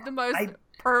that is the most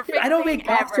perfect. I don't make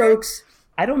goth jokes.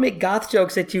 I don't make goth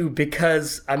jokes at you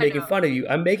because I'm making fun of you.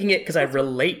 I'm making it because I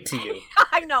relate to you.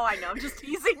 I know. I'm just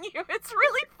teasing you. It's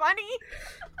really funny.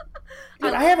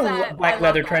 Dude, I have a black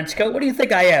leather trench coat. What do you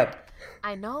think I am?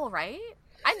 I know, right?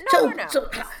 No. It's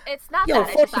not that. It's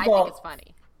just, I think it's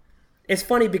funny. It's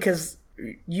funny because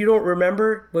you don't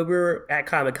remember when we were at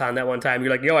Comic-Con that one time.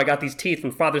 You're like, yo, I got these teeth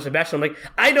from Father Sebastian. I'm like,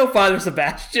 I know Father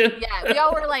Sebastian. Yeah, we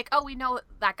all were like, oh, we know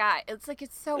that guy. It's like,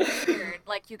 it's so weird.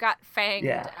 Like, you got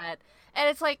fanged and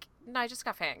it's like, no, I just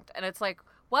got fanged. And it's like,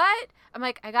 what? I'm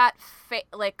like, I got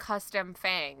like custom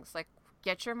fangs. Like,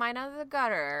 get your mind out of the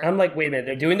gutter. I'm like, wait a minute,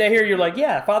 they're doing that here? You're like,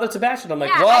 yeah, Father Sebastian. I'm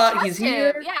like, what? He's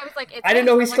here? Yeah, I was like, I didn't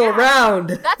know he's still around.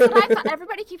 That's what I thought.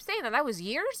 Everybody keeps saying that. That was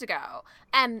years ago.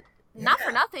 And not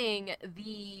for nothing,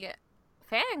 the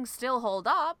fangs still hold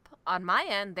up on my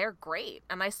end. They're great.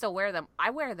 And I still wear them. I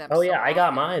wear them. Oh, yeah, I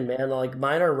got mine, man. Like,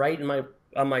 mine are right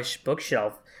on my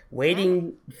bookshelf,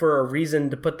 waiting for a reason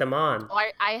to put them on. Oh,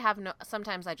 I have no.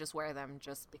 Sometimes I just wear them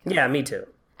just because. Yeah, me too.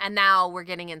 And now we're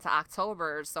getting into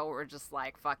October, so we're just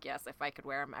like, fuck yes, if I could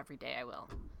wear them every day, I will.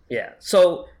 Yeah.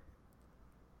 So,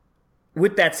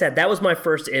 with that said, that was my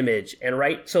first image, and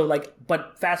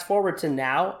but fast forward to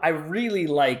now, I really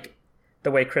like the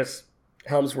way Chris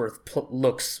Hemsworth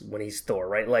looks when he's Thor,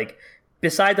 right? Like,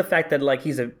 beside the fact that like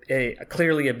he's a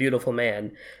clearly a beautiful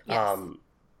man, yes.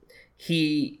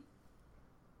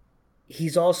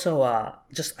 He's also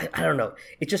just I don't know.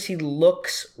 It just he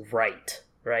looks right?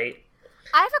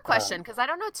 I have a question because I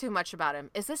don't know too much about him.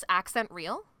 Is this accent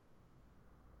real?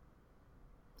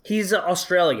 He's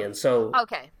Australian, so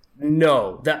okay.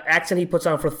 No, the accent he puts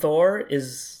on for Thor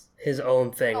is his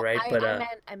own thing, right?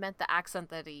 I meant the accent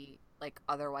that he like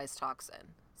otherwise talks in.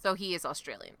 So he is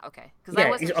Australian, okay?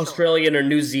 Yeah, he's Australian or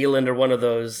New Zealand or one of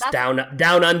those down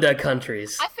under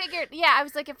countries. I figured, yeah, I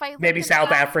was like, if I maybe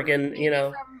South African, you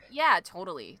know. Yeah,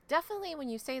 totally, definitely. When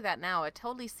you say that now, I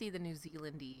totally see the New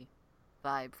Zealandy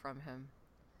vibe from him.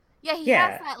 Yeah, he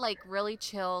has that like really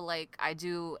chill, like I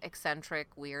do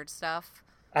eccentric weird stuff.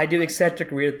 I do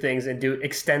eccentric weird things and do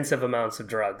extensive amounts of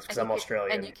drugs because I'm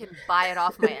Australian. And you can buy it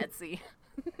off my Etsy.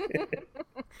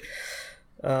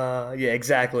 Yeah,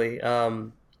 exactly.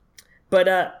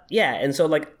 But yeah, and so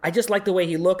like I just like the way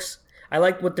he looks. I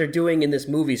like what they're doing in this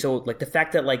movie. So like the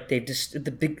fact that like they've just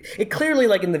it clearly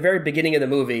like in the very beginning of the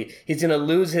movie, he's gonna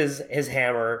lose his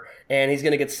hammer and he's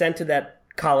gonna get sent to that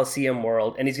Colosseum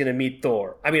world and he's gonna meet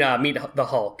Thor. I mean, meet the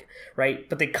Hulk, right?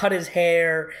 But they cut his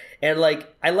hair and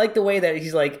like I like the way that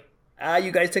he's like,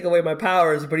 you guys take away my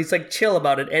powers, but he's like chill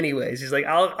about it anyways. He's like,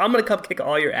 I'm gonna come kick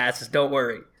all your asses. Don't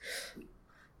worry.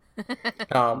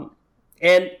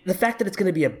 And the fact that it's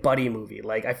gonna be a buddy movie,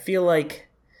 like I feel like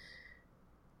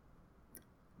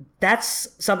that's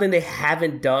something they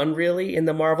haven't done really in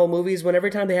the Marvel movies. When every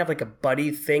time they have like a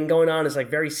buddy thing going on, it's like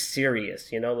very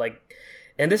serious, you know, like,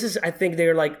 and this is, I think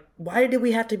they're like, why do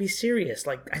we have to be serious?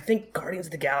 Like, I think Guardians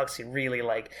of the Galaxy really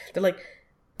like, they're like,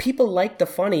 people like the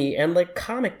funny and like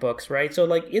comic books, right? So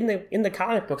like in the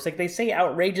comic books, like they say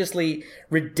outrageously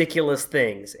ridiculous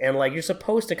things and like you're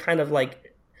supposed to kind of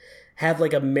like have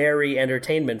like a merry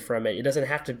entertainment from it. It doesn't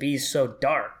have to be so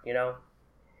dark, you know?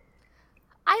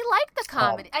 I like the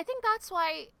comedy. I think that's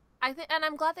why and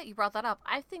I'm glad that you brought that up.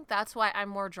 I think that's why I'm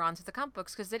more drawn to the comic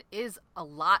books because it is a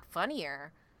lot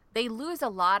funnier. They lose a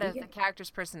lot of the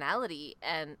character's personalities,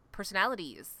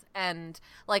 and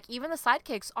like even the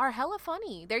sidekicks are hella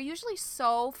funny. They're usually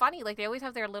so funny. Like they always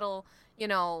have their little,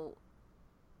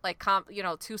 like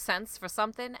 2 cents for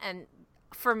something, and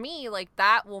for me, like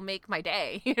that will make my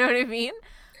day. You know what I mean?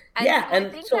 And yeah, so I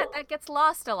think that gets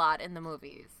lost a lot in the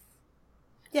movies.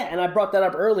 Yeah, and I brought that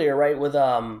up earlier, right? With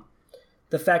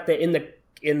the fact that in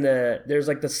the there's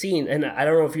like the scene, and I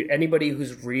don't know if anybody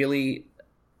who's really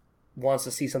wants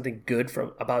to see something good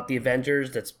about the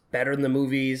Avengers that's better than the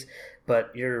movies,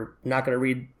 but you're not going to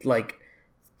read like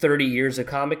 30 years of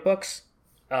comic books.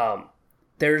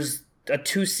 There's a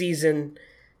 2-season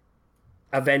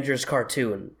Avengers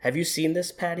cartoon. Have you seen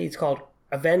this, Patty? It's called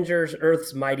Avengers: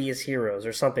 Earth's Mightiest Heroes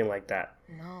or something like that.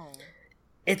 No.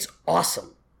 It's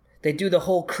awesome. They do the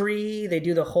whole Kree, they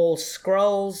do the whole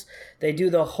Skrulls, they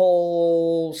do the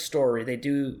whole story. They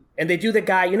do the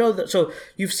guy, so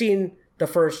you've seen the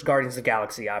first Guardians of the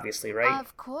Galaxy, obviously, right?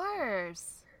 Of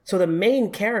course. So the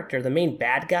main character, the main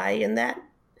bad guy in that,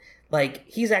 like,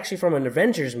 he's actually from an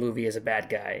Avengers movie as a bad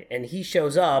guy, and he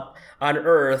shows up on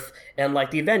Earth, and, like,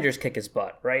 the Avengers kick his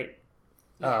butt, right?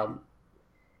 Yeah.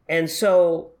 And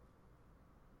so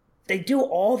they do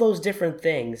all those different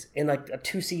things in, like, a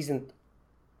 2-season,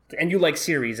 and you like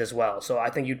series as well, so I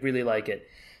think you'd really like it.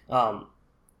 And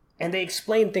they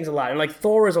explain things a lot, and, like,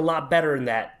 Thor is a lot better in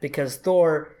that, because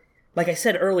Thor, like I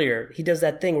said earlier, he does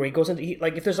that thing where he goes into,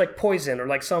 like, if there's, like, poison or,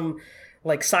 like, some,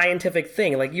 like, scientific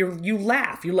thing, like, you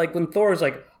laugh. You, like, when Thor's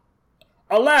like,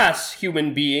 alas,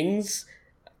 human beings,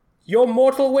 your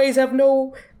mortal ways have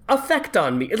no effect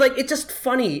on me. It's, like, it's just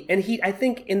funny, and I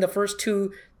think in the first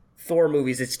 2 Thor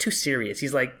movies, it's too serious.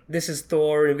 He's like, this is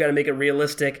Thor, and we've got to make it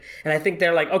realistic, and I think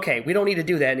they're like, okay, we don't need to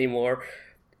do that anymore.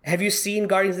 Have you seen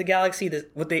Guardians of the Galaxy?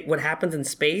 What happens in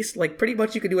space? Like, pretty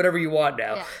much you can do whatever you want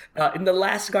now. Yeah. In the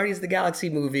last Guardians of the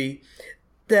Galaxy movie,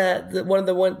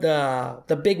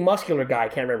 the big muscular guy, I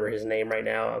can't remember his name right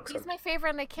now. He's my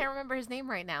favorite, and I can't remember his name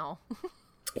right now.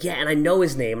 Yeah, and I know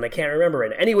his name, and I can't remember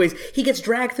it. Anyways, he gets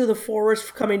dragged through the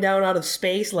forest coming down out of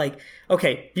space. Like,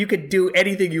 okay, you could do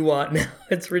anything you want now.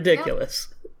 It's ridiculous.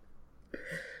 Yeah.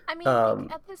 I mean,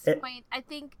 at this point, I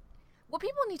think what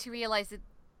people need to realize is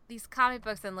these comic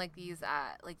books and like these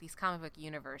comic book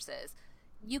universes,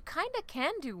 you kind of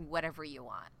can do whatever you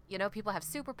want. People have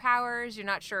superpowers. You're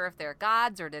not sure if they're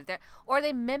gods or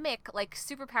they mimic, like,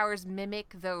 superpowers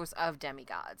mimic those of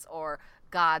demigods or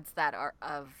gods that are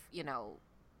of,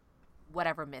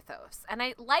 whatever mythos. And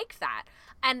I like that.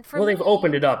 And they've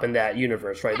opened it up in that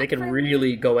universe, right? They can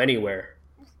really go anywhere.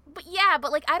 But yeah,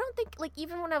 but like I don't think, like,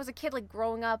 even when I was a kid, like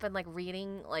growing up and like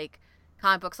reading like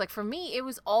comic books, like for me it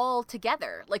was all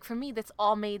together. Like for me that's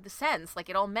all made sense. Like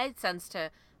it all made sense to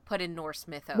put in Norse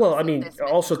mythos. Well, I mean,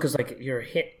 also because like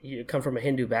you come from a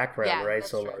Hindu background, right?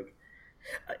 So true. Like,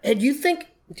 and do you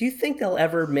think they'll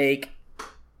ever make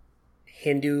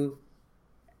Hindu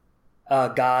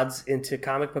gods into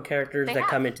comic book characters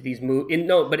come into these movies?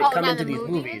 Into these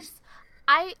movies.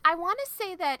 I want to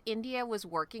say that India was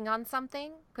working on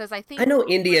something because I know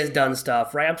India's done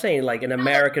stuff, right? I'm saying like an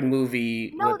American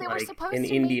movie with they were like supposed an to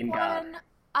Indian make god.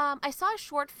 One. I saw a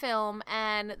short film,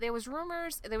 and there was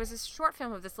rumors. There was a short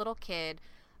film of this little kid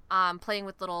playing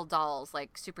with little dolls,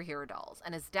 like superhero dolls,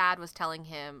 and his dad was telling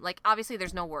him, like, obviously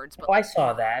there's no words, but I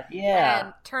saw that, yeah.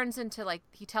 And turns into, like,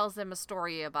 he tells them a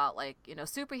story about, like,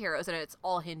 superheroes, and it's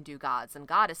all Hindu gods and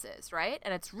goddesses, right?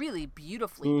 And it's really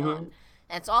beautifully done,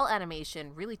 and it's all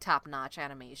animation, really top-notch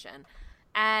animation.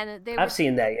 And they I've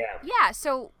seen that, yeah. yeah,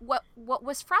 so what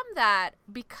was from that,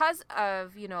 because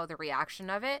of, the reaction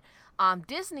of it,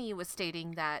 Disney was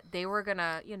stating that they were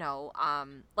gonna,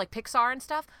 like Pixar and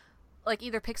stuff, like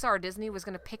either Pixar or Disney was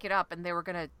gonna pick it up and they were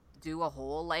gonna do a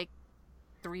whole like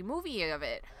 3 movie of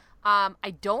it.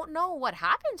 I don't know what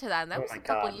happened to that, and that Oh was my a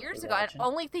couple God, years ago. I'm imagine.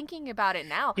 only thinking about it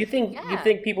now. You Yeah.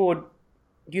 think people would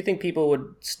do you think people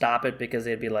would stop it because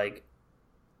they'd be like,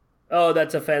 "Oh,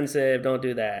 that's offensive. Don't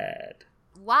do that."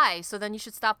 Why? So then you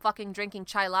should stop fucking drinking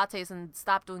chai lattes and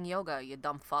stop doing yoga, you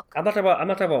dumb fuck. I'm not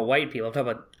talking about white people. I'm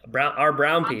talking about our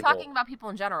brown I'm people. talking about people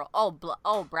in general.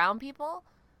 Oh, brown people?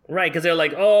 Right, because they're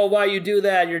like, "Oh, why you do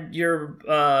that?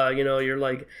 You're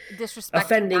like Disrespecting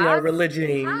offending our gods? religion."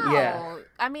 Yeah, How?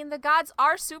 I mean, the gods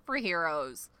are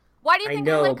superheroes. Why do you I think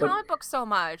I know, like but comic books so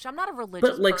much? I'm not a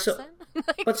religious like so, person.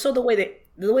 Like, but so the way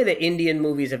the Indian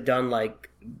movies have done like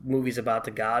movies about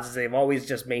the gods is they've always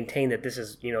just maintained that this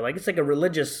is like it's like a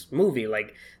religious movie.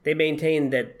 Like they maintain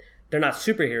that they're not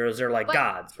superheroes; they're like but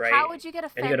gods, right? how would you get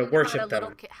And you offended got to worship about a little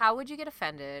them. How would you get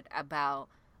offended about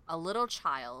a little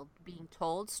child being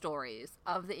told stories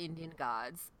of the Indian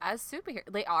gods as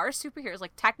superheroes? They are superheroes.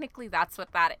 Like technically, that's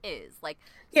what that is. Like,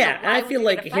 so Yeah, and why I would feel you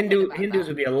get like offended about Hindus that?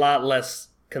 would be a lot less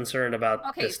concerned about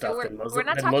Okay, this so stuff we're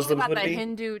not than talking Muslims about would the be.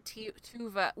 Hindu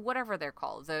tuva, whatever they're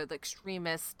called, the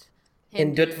extremist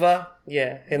Hindus, Hindutva,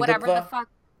 yeah, whatever the Hindutva. fuck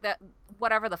that,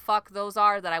 whatever the fuck those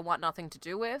are that I want nothing to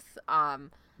do with. Yeah,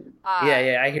 Uh,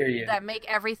 yeah, I hear you. that make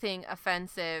everything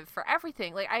offensive for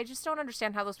everything. Like I just don't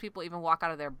understand how those people even walk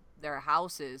out of their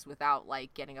houses without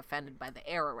like getting offended by the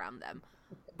air around them.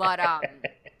 But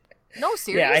no,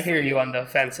 Yeah, I hear you on seriously. the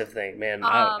offensive thing, man.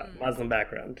 Um, Muslim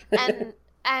background. and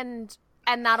and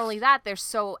and not only that, they're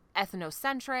so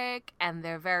ethnocentric and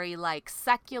they're very like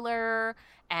secular,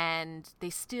 and they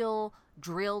still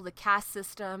drill the caste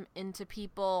system into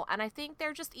people, and I think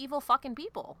they're just evil fucking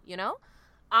people.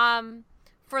 um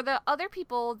for the other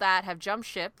people that have jumped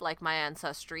ship like my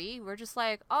ancestry, we're just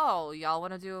like, oh, y'all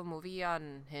want to do a movie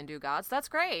on Hindu gods? That's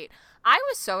great. I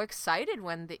was so excited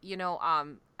when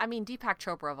I mean, Deepak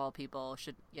Chopra of all people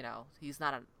should, he's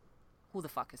not a, who the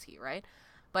fuck is he, right?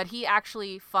 But he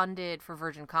actually funded for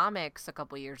Virgin Comics a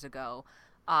couple years ago,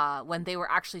 when they were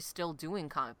actually still doing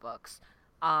comic books.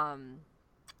 Um,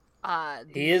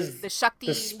 He is the Shakti.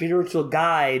 the spiritual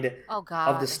guide Oh of the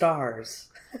God, stars.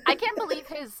 I can't believe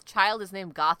his child is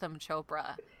named Gotham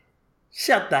Chopra.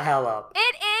 Shut the hell up.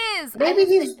 It is. Maybe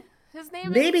His name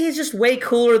is. maybe he's just way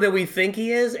cooler than we think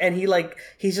he is, and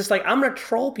he's just like, I'm gonna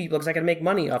troll people because I can make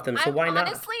money off them. So why not?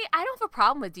 Honestly, I don't have a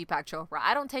problem with Deepak Chopra.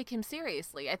 I don't take him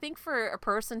seriously. I think for a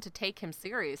person to take him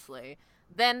seriously,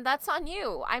 then that's on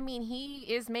you. I mean, he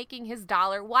is making his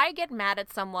dollar. Why get mad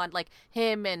at someone like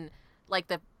him and like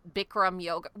the Bikram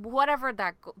yoga, whatever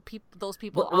those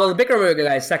people Well, are? the Bikram Yoga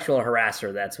guy is sexual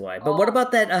harasser. That's why. But what Oh,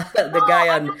 about that the no, guy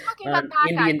I'm on not talking about that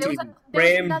guy. Indian There was, TV, there was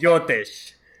Prem another.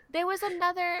 Jyotish? There was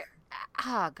another.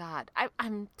 Oh God,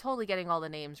 I'm totally getting all the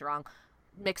names wrong,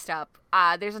 mixed up.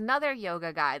 There's another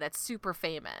yoga guy that's super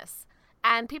famous,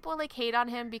 and people like hate on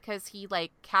him because he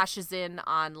like cashes in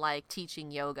on like teaching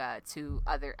yoga to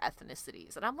other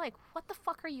ethnicities, and I'm like, what the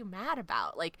fuck are you mad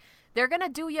about? Like, they're gonna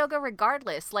do yoga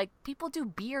regardless. Like, people do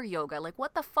beer yoga. Like,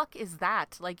 what the fuck is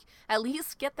that? Like, at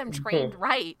least get them trained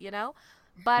right.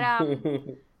 But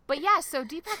But yeah, so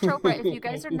Deepak Chopra, if you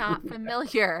guys are not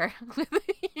familiar with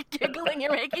giggling,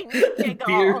 you're making me giggle.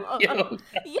 Beer yoga.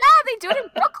 Yeah, they do it in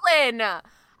Brooklyn.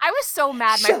 I was so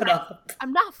mad. My Shut friend, up.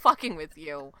 I'm not fucking with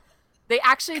you. They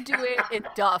actually do it in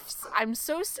Duff's.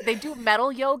 They do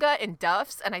metal yoga in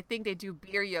Duff's, and I think they do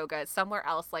beer yoga somewhere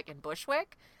else, like in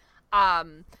Bushwick.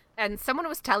 And someone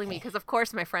was telling me, because of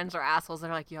course my friends are assholes. They're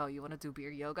like, "Yo, you want to do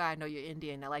beer yoga? I know you're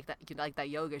Indian. I like that. You like that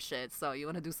yoga shit. So you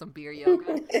want to do some beer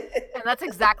yoga?" And that's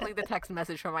exactly the text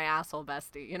message from my asshole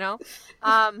bestie.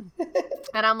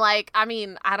 And I'm like, I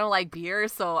mean, I don't like beer,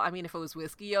 so I mean, if it was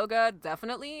whiskey yoga,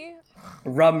 definitely.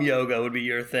 Rum yoga would be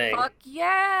your thing. Fuck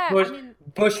yeah. Bush, I mean,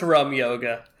 bush rum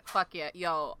yoga. fuck yeah.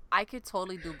 Yo, I could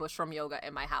totally do bushroom yoga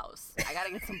in my house. I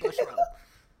gotta get some bushroom.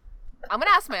 I'm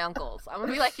gonna ask my uncles. I'm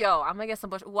gonna be like, yo, I'm gonna get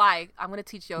some bush. Why? I'm gonna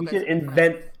teach You yoga. should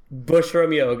invent bush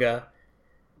rum yoga,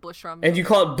 bushroom. and you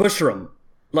call it bush rum.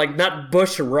 Like, not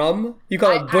bush rum. You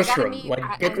call it bush rum. Like,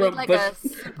 I Bikram, need like bush, a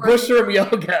super bush rum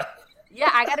yoga. Yeah,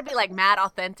 I gotta be like mad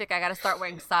authentic. I gotta start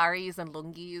wearing saris and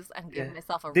lungis and give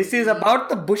myself a. This is really- about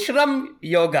the bushram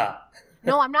yoga.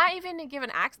 No, I'm not even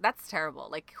giving accent. That's terrible.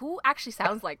 Like, who actually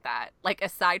sounds like that? Like,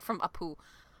 aside from Apu.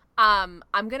 I'm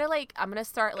gonna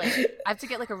start, like, I have to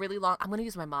get, like, a really long, I'm gonna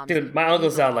use my mom's. Dude, my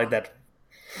uncles sound like that.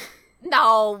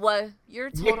 No, you're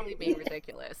totally being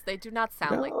ridiculous. They do not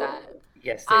sound like that.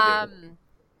 Yes, they do.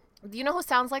 Do you know who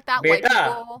sounds like that? White Beta,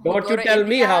 people who don't go you to tell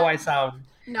me how India. I sound.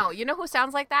 No, you know who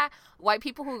sounds like that? White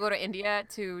people who go to India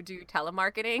to do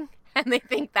telemarketing and they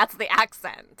think that's the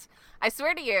accent. I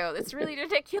swear to you, it's really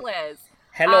ridiculous.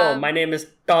 Hello, my Um, name is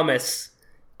Thomas.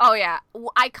 oh yeah,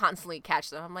 I constantly catch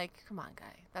them. I'm like, come on,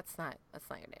 guy, that's not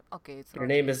your name. Okay, it's Your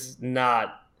name Rajiv. is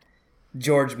not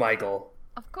George Michael.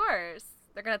 Of course,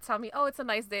 they're gonna tell me, oh, it's a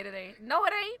nice day today. No,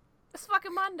 it ain't. It's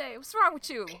fucking Monday. What's wrong with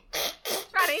you?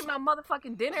 Trying to eat my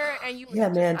motherfucking dinner and you Yeah,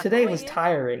 just man, today was annoying.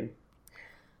 tiring.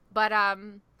 But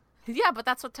yeah, but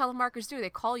that's what telemarketers do. They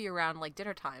call you around like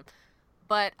dinner time.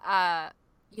 But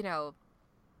you know,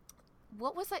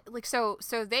 what was it like? So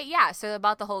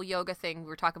about the whole yoga thing, we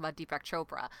were talking about Deepak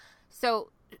Chopra.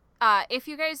 So if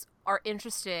you guys are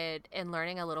interested in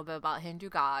learning a little bit about Hindu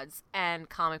gods and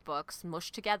comic books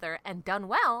mushed together and done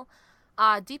well,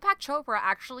 Deepak Chopra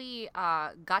actually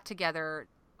got together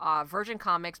Virgin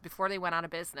Comics before they went out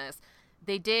of business.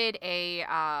 They did a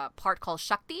part called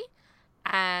Shakti,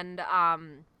 and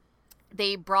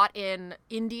they brought in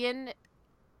Indian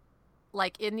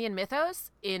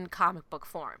mythos in comic book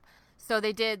form. So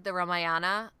they did the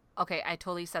Ramayana. Okay, I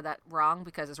totally said that wrong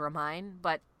because it's Ramayana,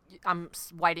 but I'm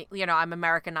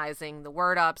Americanizing the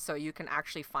word up so you can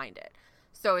actually find it.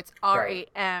 So it's Right.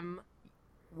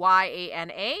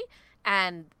 Ramayana,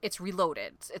 and it's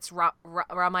reloaded. It's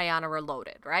Ramayana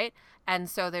reloaded, right? And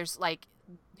so there's like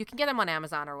you can get them on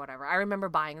Amazon or whatever. I remember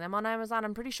buying them on Amazon.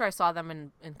 I'm pretty sure I saw them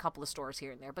in a couple of stores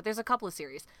here and there. But there's a couple of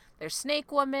series. There's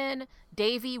Snake Woman,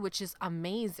 Davy, which is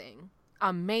amazing.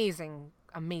 Amazing,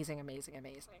 amazing, amazing,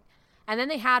 amazing. And then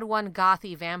they had one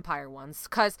gothy vampire ones.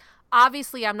 Because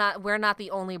obviously we're not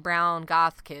the only brown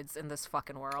goth kids in this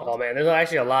fucking Oh world. man, there's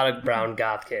actually a lot of brown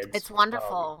goth kids. It's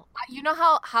wonderful. You know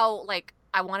how like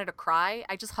I wanted to cry?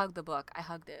 I just hugged the book. I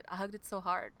hugged it. I hugged it so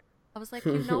hard. I was like,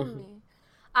 you know me.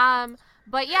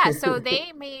 But yeah, so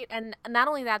they made, and not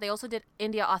only that, they also did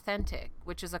India Authentic,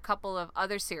 which is a couple of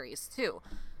other series too.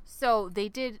 So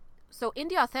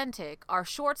India Authentic are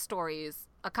short stories,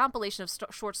 a compilation of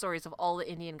short stories of all the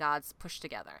Indian gods pushed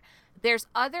together. There's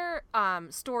other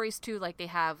stories too, like they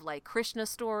have like Krishna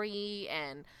story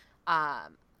and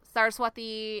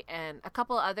Saraswati and a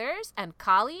couple others, and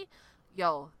Kali.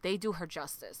 Yo, they do her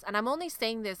justice. And I'm only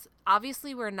saying this,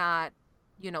 obviously we're not,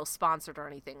 sponsored or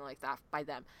anything like that by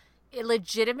them.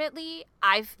 Legitimately,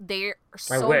 they're I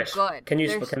so wish. good. Can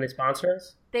they sponsor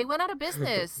us? They went out of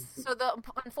business. So the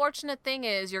unfortunate thing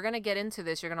is you're going to get into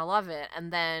this, you're going to love it,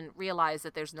 and then realize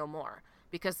that there's no more.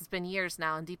 Because it's been years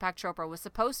now, and Deepak Chopra was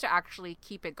supposed to actually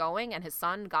keep it going, and his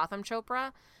son, Gotham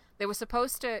Chopra, they were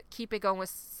supposed to keep it going with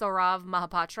Saurav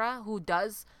Mahapatra,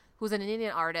 who's an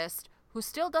Indian artist, who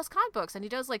still does comic books, and he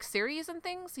does like series and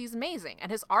things. He's amazing,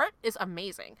 and his art is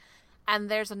amazing.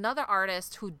 And there's another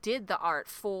artist who did the art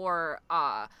for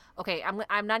okay,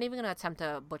 I'm not even gonna attempt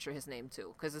to butcher his name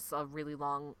too, because it's a really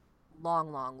long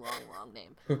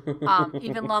name.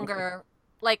 Even longer,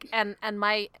 like, and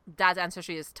my dad's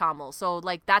ancestry is Tamil, so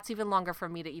like that's even longer for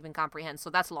me to even comprehend. So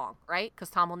that's long, right? Because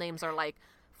Tamil names are like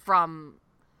from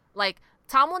like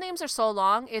Tamil names are so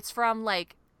long. It's from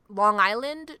like Long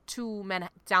Island to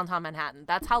downtown Manhattan.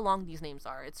 That's how long these names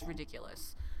are. It's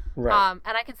ridiculous. Right.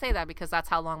 And I can say that because that's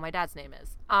how long my dad's name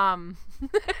is.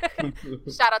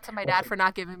 Shout out to my dad for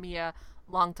not giving me a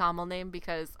long Tamil name,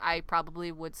 because I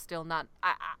probably would still not.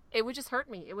 It would just hurt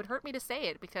me. It would hurt me to say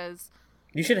it because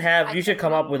You should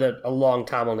come up with a long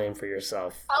Tamil name for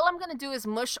yourself. all I'm gonna do is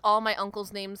mush all my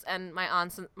uncles' names and my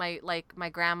aunts and my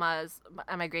grandma's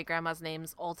and my great grandma's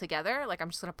names all together. Like I'm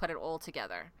just gonna put it all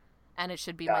together, and it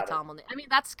should be my Got it. Tamil name. I mean,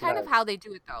 that's kind of Nice. how they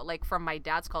do it though. Like from my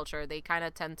dad's culture, they kind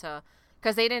of tend to,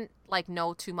 because they didn't like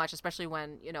know too much, especially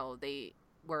when they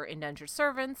were indentured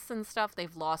servants and stuff.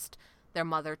 They've lost their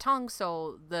mother tongue,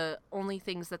 so the only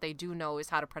things that they do know is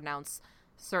how to pronounce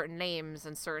certain names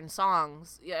and certain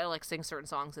songs, like sing certain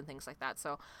songs and things like that.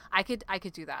 So I could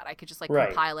do that. I could just like Right.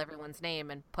 compile everyone's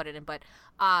name and put it in. But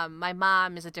my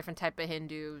mom is a different type of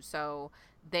Hindu, so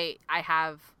I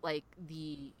have like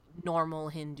the normal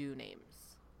Hindu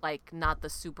names, like not the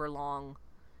super long,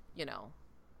 you know.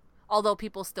 Although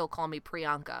people still call me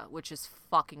Priyanka, which is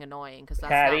fucking annoying because that's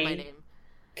not my Patty name.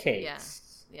 Yeah,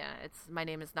 Cakes. yeah, it's my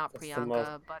name is not That's the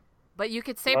Priyanka, but you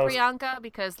could say most- Priyanka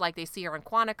because like they see her in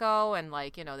Quantico and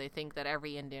like they think that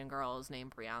every Indian girl is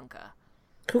named Priyanka.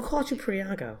 Who called you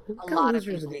Priyanka? Who A kind lot of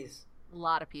losers are people. these? A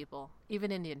lot of people,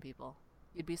 even Indian people.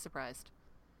 You'd be surprised.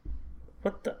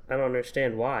 What the? I don't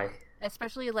understand why.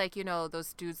 Especially like,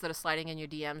 those dudes that are sliding in your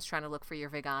DMs trying to look for your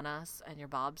veganas and your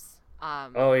bobs.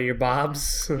 Oh, your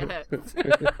Bobs?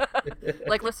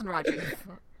 Like, listen, Rajiv.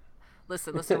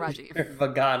 Listen, Rajiv.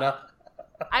 Vagana.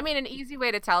 I mean, an easy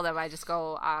way to tell them, I just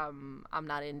go, I'm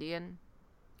not Indian,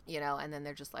 and then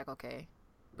they're just like, okay.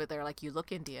 But they're like, you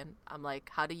look Indian. I'm like,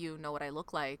 how do you know what I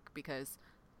look like? Because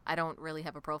I don't really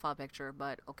have a profile picture,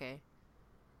 but okay.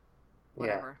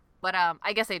 Whatever. Yeah. But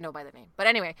I guess they know by the name. But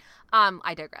anyway,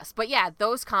 I digress. But yeah,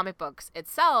 those comic books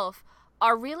itself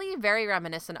are really very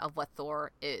reminiscent of what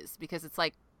Thor is, because it's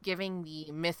like giving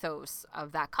the mythos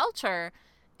of that culture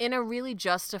in a really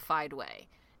justified way.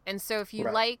 And so if you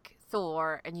like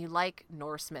Thor and you like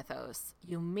Norse mythos,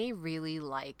 you may really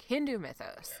like Hindu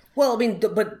mythos. Well, I mean,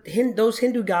 but those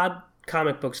Hindu god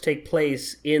comic books take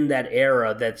place in that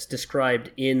era that's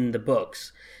described in the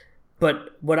books.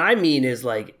 But what I mean is,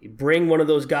 like, bring one of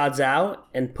those gods out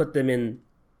and put them in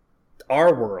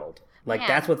our world. Like,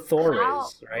 that's what Thor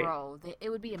is, right? Bro,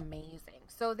 it would be amazing.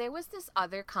 So there was this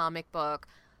other comic book.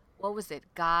 What was it?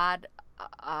 God,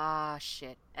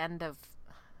 end of...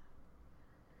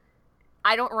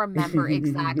 I don't remember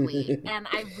exactly. And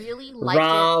I really liked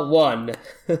Ra it. 1.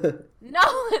 No!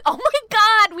 Oh my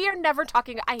god! We are never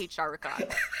talking... I hate Shah Rukh Khan.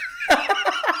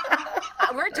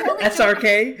 We're totally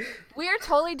SRK? We are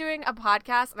totally doing a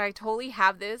podcast, and I totally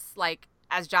have this, like,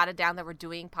 as jotted down, that we're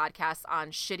doing podcasts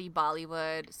on shitty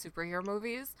Bollywood superhero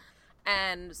movies.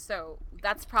 And so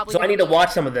that's probably... So I need to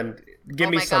watch some of them. Give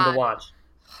me some to watch.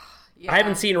 Yeah. I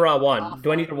haven't seen Raw 1.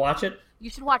 Do I need to watch it?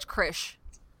 You should watch Krish.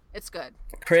 It's good.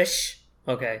 Krish?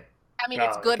 Okay. I mean,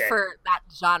 it's good for that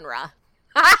genre.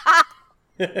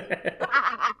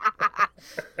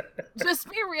 Just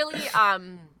be really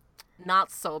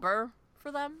not sober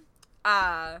for them.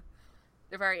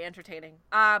 They're very entertaining.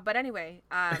 But anyway,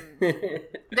 they're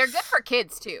good for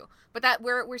kids too. But that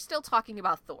we're still talking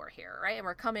about Thor here, right? And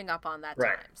we're coming up on that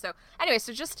time. So anyway,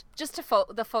 so just to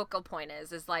the focal point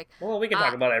is like, well, we can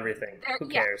talk about everything. Who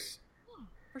cares? Yeah,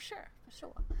 for sure.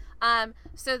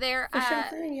 So they're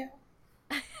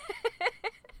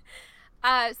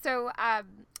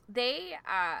they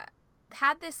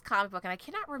had this comic book, and I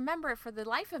cannot remember it for the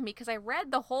life of me because I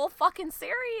read the whole fucking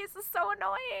series. It's so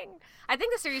annoying. I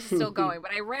think the series is still going,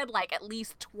 but I read like at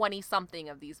least 20 something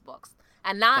of these books,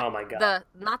 and not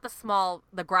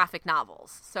the graphic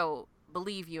novels. So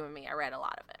believe you and me, I read a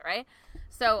lot of it, right?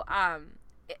 So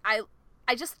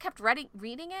I just kept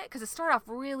reading it because it started off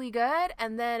really good,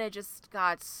 and then it just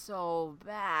got so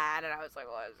bad, and I was like,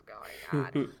 what is going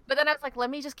on? But then I was like, let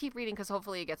me just keep reading because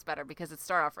hopefully it gets better, because it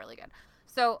started off really good.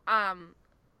 So,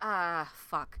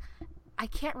 fuck. I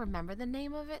can't remember the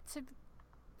name of it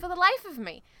for the life of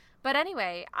me. But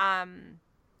anyway, well,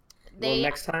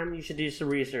 next time you should do some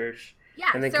research,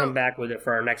 and then come back with it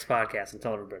for our next podcast and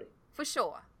tell everybody. For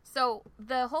sure. So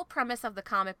the whole premise of the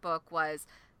comic book was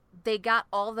they got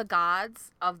all the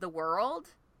gods of the world.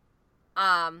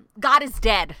 God is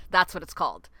Dead. That's what it's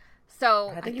called.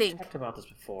 So I think we've talked about this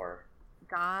before.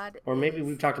 Or maybe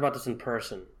we've talked about this in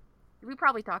person. We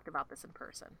probably talked about this in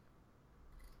person.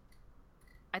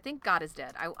 I think God is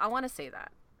Dead. I want to say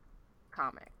that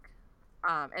comic.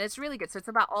 And it's really good. So it's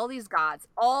about all these gods,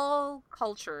 all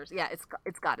cultures. Yeah,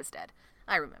 it's God is Dead.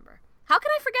 I remember. How can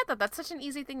I forget that? That's such an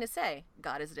easy thing to say.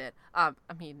 God is dead. I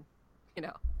mean,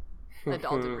 with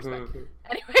all due respect.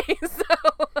 Anyway,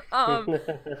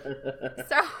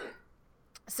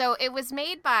 so it was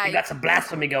made by... You got some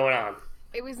blasphemy going on.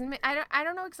 It was... I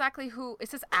don't know exactly who... It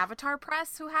says Avatar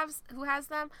Press who has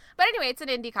them. But anyway, it's an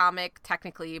indie comic,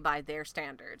 technically, by their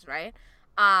standards, right?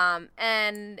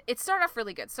 And it started off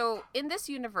really good. So in this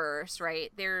universe,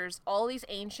 right, there's all these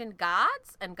ancient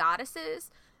gods and goddesses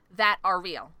that are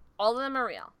real. All of them are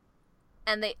real.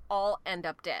 And they all end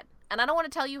up dead. And I don't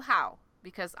want to tell you how,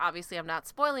 because obviously I'm not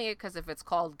spoiling it, because if it's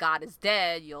called God is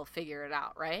Dead, you'll figure it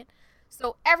out, right?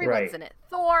 So everyone's in it.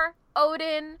 Thor,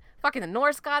 Odin, fucking the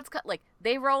Norse gods, like,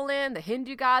 they roll in, the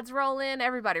Hindu gods roll in,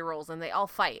 everybody rolls in, they all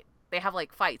fight. They have,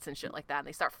 like, fights and shit like that, and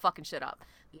they start fucking shit up.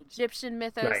 The Egyptian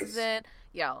mythos is in.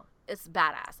 It's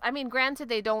badass. I mean, granted,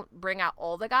 they don't bring out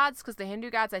all the gods, because the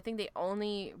Hindu gods, I think they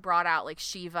only brought out, like,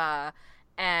 Shiva,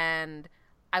 and...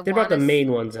 They brought the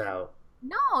main ones out.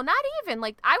 No, not even.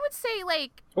 Like, I would say,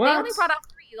 like, they only brought out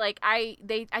 3. Like, I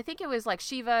think it was, like,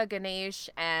 Shiva, Ganesh,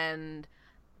 and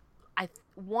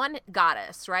one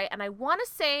goddess, right? And I want to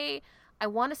say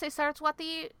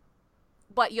Saraswati,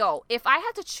 but if I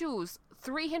had to choose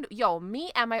 3 Hindu,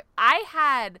 I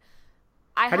had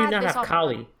How do you not have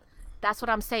Kali? That's what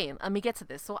I'm saying. Let me get to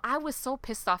this. So I was so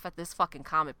pissed off at this fucking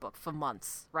comic book for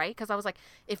months, right? Because I was like,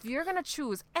 if you're going to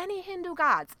choose any Hindu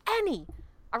gods, any,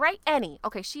 all right, any.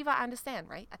 Okay, Shiva, I understand,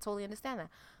 right? I totally understand that.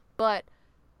 But,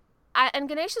 and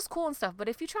Ganesh is cool and stuff, but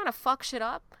if you're trying to fuck shit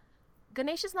up,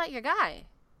 Ganesh is not your guy.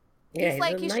 Yeah,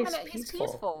 he's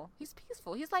peaceful. He's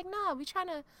peaceful. He's like, no, we're trying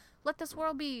to let this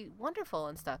world be wonderful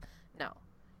and stuff. No.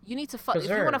 You need to fuck. If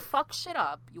you want to fuck shit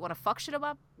up,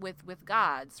 with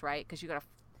gods, right?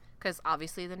 Because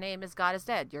obviously the name is God is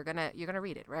Dead. You're gonna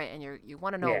read it, right? And you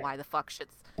want to know why the fuck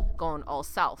shit's going all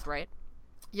south, right?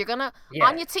 You're gonna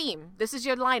on your team. This is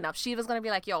your lineup. Shiva's gonna be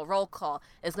like, yo, roll call.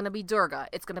 It's gonna be Durga.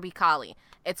 It's gonna be Kali.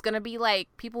 It's gonna be like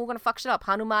people who are gonna fuck shit up.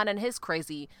 Hanuman and his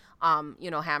crazy,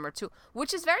 hammer too,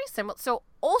 which is very similar. So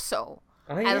also,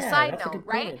 as a side note,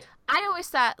 right? I always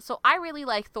thought so. I really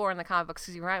like Thor in the comic books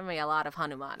because he reminds me a lot of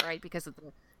Hanuman, right? Because of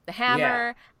the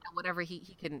hammer and whatever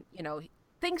he can,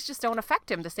 things just don't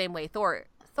affect him the same way Thor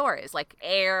is, like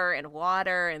air and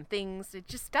water and things. It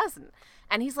just doesn't.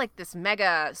 And he's like this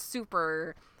mega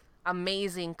super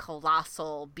amazing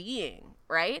colossal being,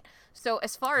 right? So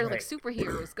as far as like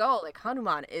superheroes go, like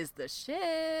Hanuman is the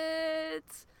shit.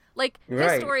 Like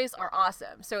his stories are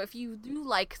awesome. So if you do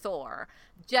like Thor,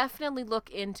 definitely look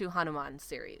into Hanuman's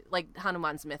series, like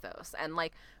Hanuman's mythos, and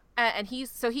like and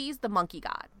he's the monkey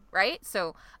god, right?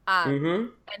 So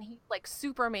and he's like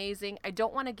super amazing. I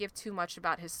don't want to give too much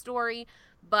about his story,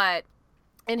 but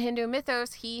in Hindu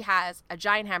mythos, he has a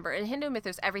giant hammer. In Hindu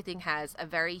mythos, everything has a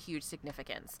very huge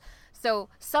significance. So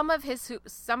some of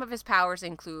his powers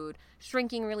include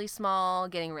shrinking really small,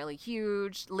 getting really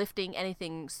huge, lifting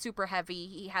anything super heavy.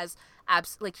 He has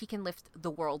he can lift the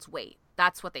world's weight.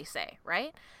 That's what they say,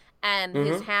 right? And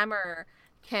his hammer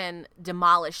can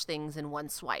demolish things in one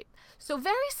swipe. So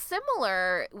very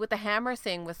similar with the hammer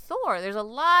thing with Thor. There's a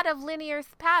lot of linear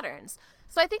patterns.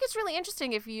 So I think it's really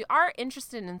interesting if you are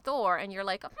interested in Thor and you're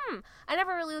like, I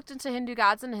never really looked into Hindu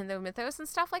gods and Hindu mythos and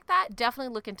stuff like that.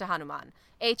 Definitely look into Hanuman.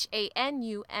 Hanuman. And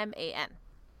you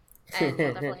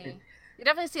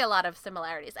definitely see a lot of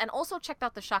similarities. And also check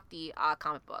out the Shakti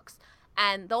comic books.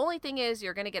 And the only thing is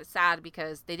you're going to get sad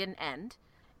because they didn't end.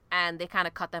 And they kind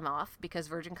of cut them off because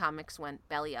Virgin Comics went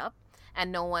belly up.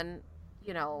 And no one,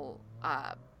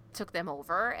 took them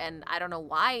over. And I don't know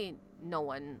why no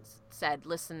one said,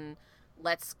 listen,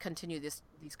 let's continue these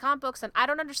comic books. And I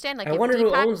don't understand. Like, I wonder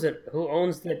who owns it. Who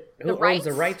owns the rights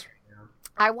right now?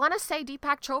 I want to say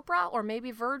Deepak Chopra or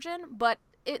maybe Virgin, but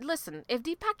listen, if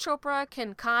Deepak Chopra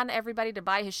can con everybody to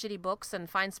buy his shitty books and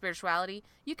find spirituality,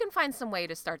 you can find some way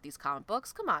to start these comic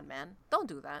books. Come on, man. Don't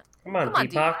do that. Come on,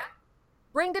 Deepak.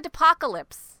 Bring the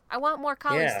Deepacalypse. I want more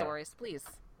Kali stories, please.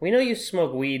 We know you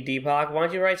smoke weed, Deepak. Why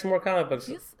don't you write some more comic books?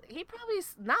 He probably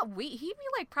not weed. He'd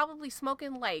be like probably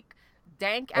smoking like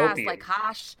dank ass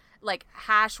like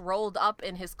hash rolled up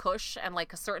in his kush and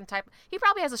like a certain type. He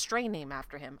probably has a strain name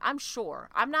after him. I'm sure.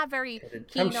 I'm not very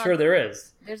keen. I'm sure there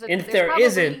is. If there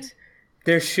isn't,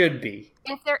 there should be.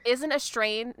 If there isn't a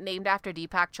strain named after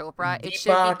Deepak Chopra, it should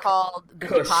be called the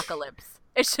Deepacalypse.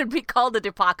 It should be called the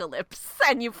Deepacalypse,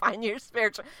 and you find your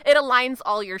spiritual. It aligns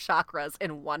all your chakras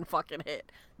in one fucking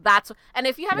hit. And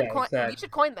if you haven't coined, you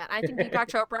should coin that. I think Deepak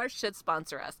Chopra should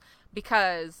sponsor us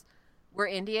because we're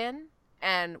Indian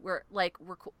and we're not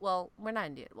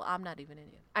Indian. Well, I'm not even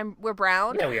Indian. We're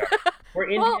brown. Yeah, we are. We're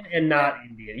Indian and not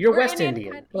Indian. You're West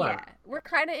Indian. We're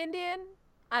kind of Indian.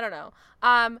 I don't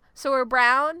know. So we're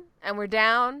brown and we're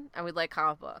down and we like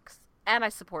comic books. And I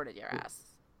supported your ass.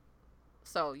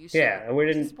 So you should. Yeah, and we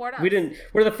didn't.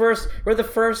 We're the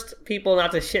first people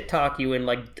not to shit talk you in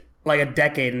like a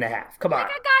decade and a half. Come on. I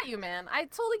got you, man. I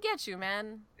totally get you,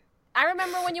 man. I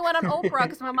remember when you went on Oprah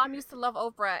because my mom used to love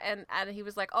Oprah, and he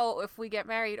was like, "Oh, if we get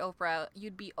married, Oprah,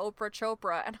 you'd be Oprah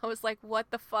Chopra," and I was like, "What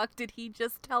the fuck did he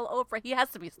just tell Oprah? He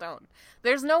has to be stoned.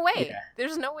 There's no way. Yeah.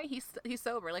 There's no way he's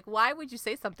sober. Like, why would you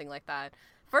say something like that?"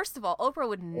 First of all, Oprah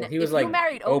would never. He was like,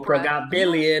 married Oprah got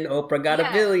billion. Oprah got a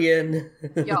billion.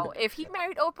 Yo, if he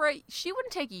married Oprah, she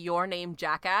wouldn't take your name,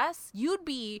 jackass. You'd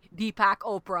be Deepak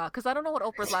Oprah, because I don't know what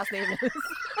Oprah's last name is.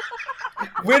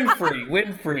 Winfrey.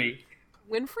 Winfrey?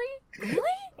 Really?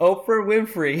 Oprah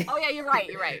Winfrey. Oh, yeah, you're right.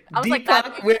 I was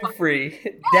Deepak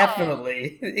Winfrey.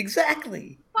 Definitely.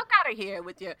 Exactly. Fuck out of here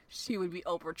with you. She would be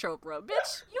Oprah Chopra.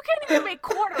 Bitch, you can't even make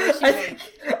quarters.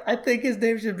 I think his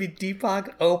name should be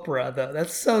Deepak Oprah, though.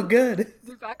 That's so good.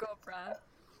 Deepak Oprah.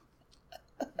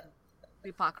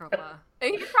 Deepak Oprah.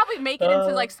 And he'd probably make it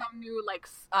into, like, some new, like,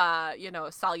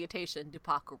 salutation.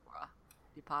 Deepak Oprah.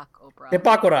 Deepak Oprah.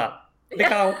 Deepak Oprah.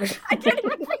 I can't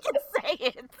even freaking say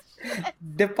it.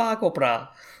 Deepak Oprah.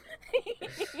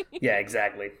 Yeah,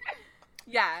 exactly.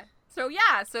 Yeah.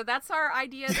 So that's our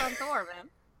ideas on Thor, man.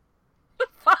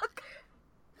 Fuck.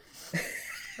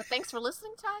 But thanks for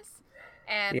listening to us,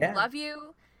 and we love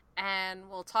you, and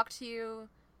we'll talk to you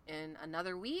in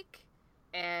another week.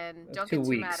 And don't get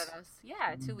too mad at us.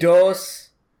 Yeah, 2 weeks. Dos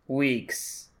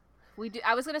weeks.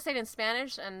 I was gonna say it in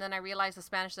Spanish, and then I realized the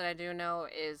Spanish that I do know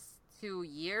is 2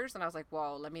 years, and I was like,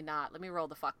 whoa, let me roll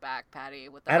the fuck back, Patty.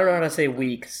 With the I don't know how to say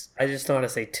weeks. I just know how to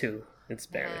say two in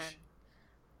Spanish. Man.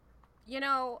 You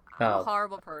know, I'm a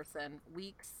horrible person.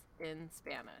 Weeks in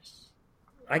Spanish.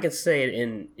 I can say it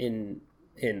in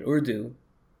Urdu.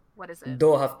 What is it?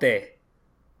 Do hafte.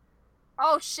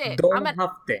 Oh shit! Do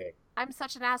hafte. I'm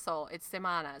such an asshole. It's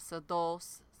semanas, so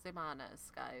dos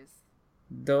semanas, guys.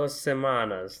 Dos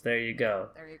semanas. There you go.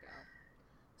 There you go.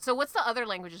 So, what's the other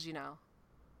languages you know?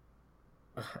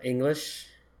 English.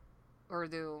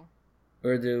 Urdu.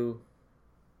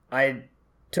 I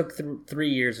took 3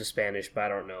 years of Spanish, but I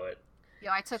don't know it.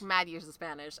 Yo, I took mad years of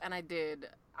Spanish, and I did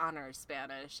honors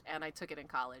Spanish, and I took it in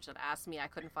college. And asked me, I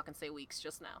couldn't fucking say weeks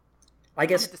just now. I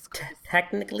guess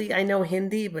technically I know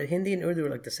Hindi, but Hindi and Urdu are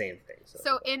like the same thing.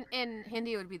 So in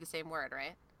Hindi it would be the same word,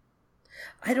 right?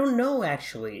 I don't know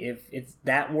actually if it's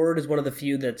that word is one of the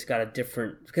few that's got a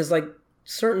different, because like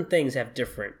certain things have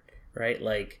different, right?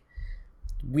 Like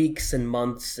weeks and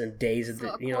months and days,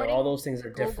 so all those things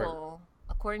are different.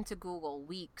 According to Google,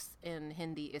 weeks in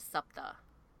Hindi is sapta.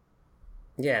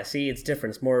 Yeah, see, it's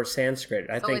different. It's more Sanskrit.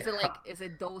 I think. Is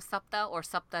it do sapta or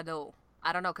sapta do?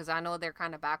 I don't know, because I know they're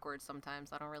kind of backwards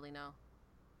sometimes. I don't really know.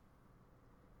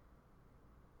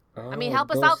 I mean, help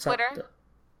us out, Twitter.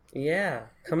 Yeah,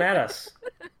 come at us.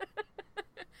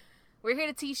 We're here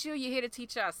to teach you. You're here to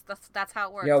teach us. That's how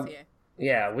it works here.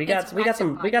 Yeah, we got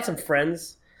some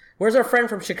friends. Where's our friend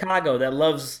from Chicago that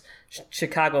loves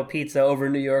Chicago pizza over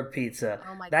New York pizza?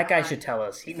 Oh my that God. Guy should tell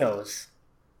us. He knows.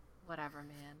 Whatever,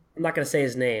 man. I'm not gonna say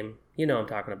his name. You know what I'm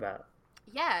talking about.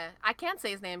 Yeah, I can't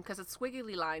say his name because it's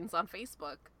Squiggly Lines on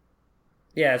Facebook.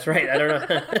 Yeah, that's right. I don't know.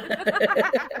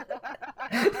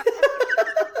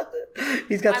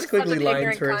 He's got squiggly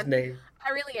lines for his name.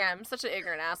 I really am such an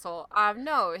ignorant asshole.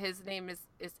 No, his name is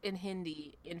in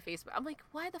Hindi in Facebook. I'm like,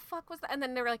 why the fuck was that? And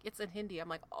then they were like, it's in Hindi. I'm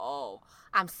like, oh,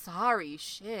 I'm sorry,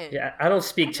 shit. Yeah, I don't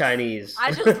speak Chinese.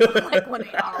 I just like when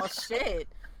shit,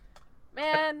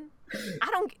 man.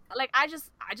 I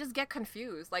just get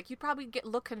confused. Like, you'd probably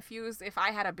look confused if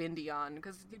I had a bindi on,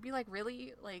 because you'd be like,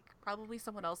 really? Like, probably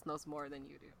someone else knows more than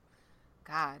you do.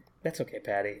 God. That's okay,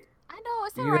 Patty. I know,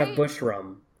 it's alright. You got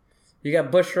Bushram. You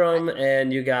got Bushram,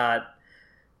 and you got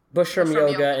Bushram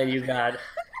yoga, and you got...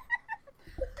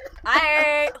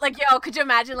 could you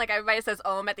imagine, like, everybody says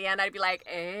Om at the end, I'd be like,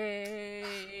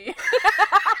 hey.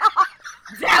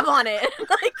 Dab on it.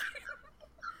 Like...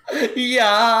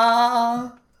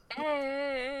 Yeah.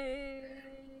 Hey.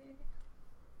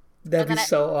 That'd be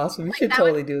so awesome. You should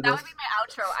totally do this. That would be my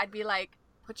outro. I'd be like,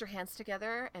 put your hands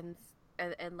together and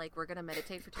like we're gonna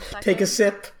meditate for 2 seconds. Take a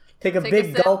sip. Take a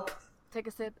big gulp. Take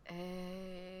a sip.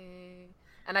 Hey.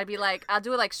 And I'd be like, I'll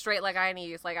do it like straight like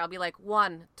Chinese. Like I'll be like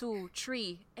 1, 2,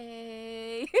 3.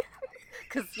 Hey.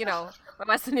 Because when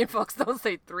West Indian folks don't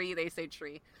say 3, they say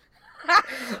tree.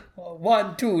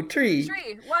 1, 2, 3.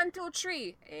 1, 2,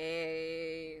 3.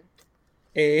 Hey.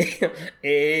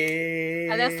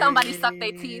 And then somebody suck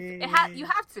their teeth. You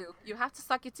have to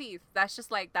suck your teeth. That's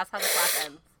just like, that's how the class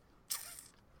ends.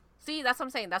 See, that's what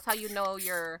I'm saying. That's how you know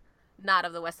you're not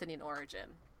of the West Indian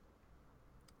origin.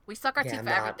 We suck our teeth for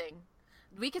everything.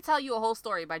 We could tell you a whole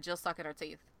story by just sucking our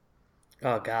teeth.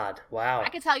 Oh God! Wow. I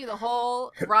could tell you the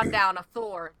whole rundown of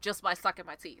Thor just by sucking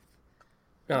my teeth.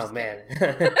 Oh man,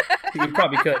 you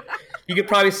probably could. You could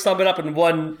probably sum it up in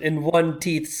one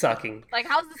teeth sucking. Like,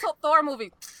 how's this whole Thor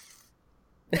movie?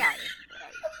 Yeah.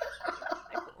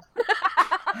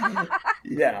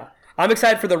 Yeah, I'm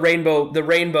excited for the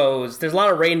rainbows. There's a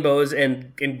lot of rainbows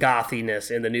and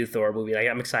gothiness in the new Thor movie.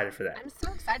 I'm excited for that. I'm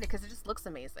so excited because it just looks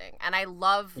amazing, and I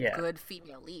love good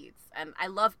female leads, and I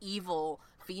love evil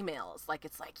females. Like,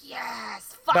 it's like,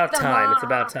 yes, fuck about them time. up. It's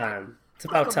about time. It's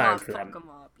about time for them.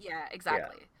 Yeah,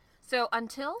 exactly. Yeah. So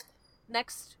until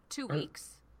next 2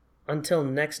 weeks. Until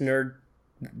next Nerd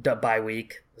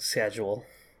bi-week schedule.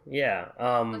 Yeah.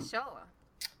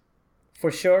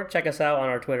 For sure. Check us out on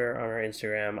our Twitter, on our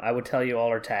Instagram. I would tell you all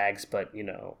our tags, but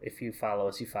if you follow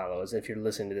us, you follow us. If you're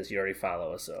listening to this, you already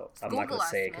follow us. So I'm not going to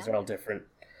say it because they're all different.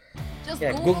 Just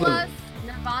Google us,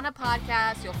 Nirvana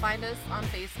Podcast. You'll find us on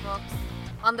Facebook,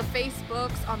 on the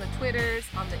Facebooks, on the Twitters,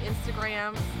 on the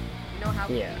Instagrams. You know how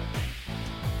we do.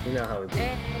 You know how we do.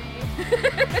 Hey.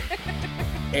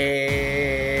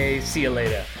 Hey, see you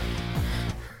later.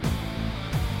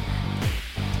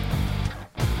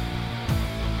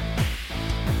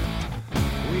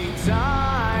 We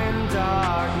die in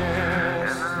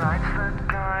darkness. And the lights that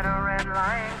guide a red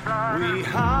line blood. We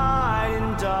hide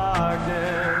in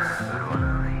darkness. But one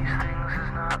of these things is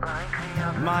not like the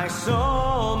other. My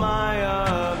soul, my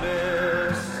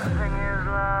abyss. Nothing is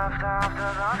left after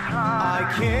the flood.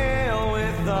 I kill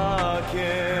with a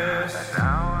kiss. That's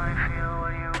how I feel.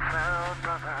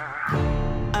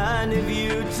 And if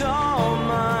you don't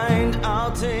mind,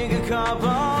 I'll take a cup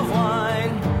of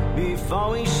wine.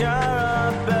 Before we share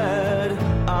a bed,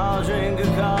 I'll drink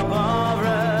a cup of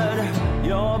red.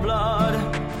 Your blood,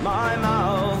 my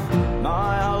mouth,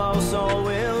 my hollow soul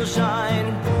will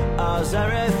shine as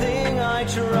everything I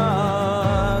try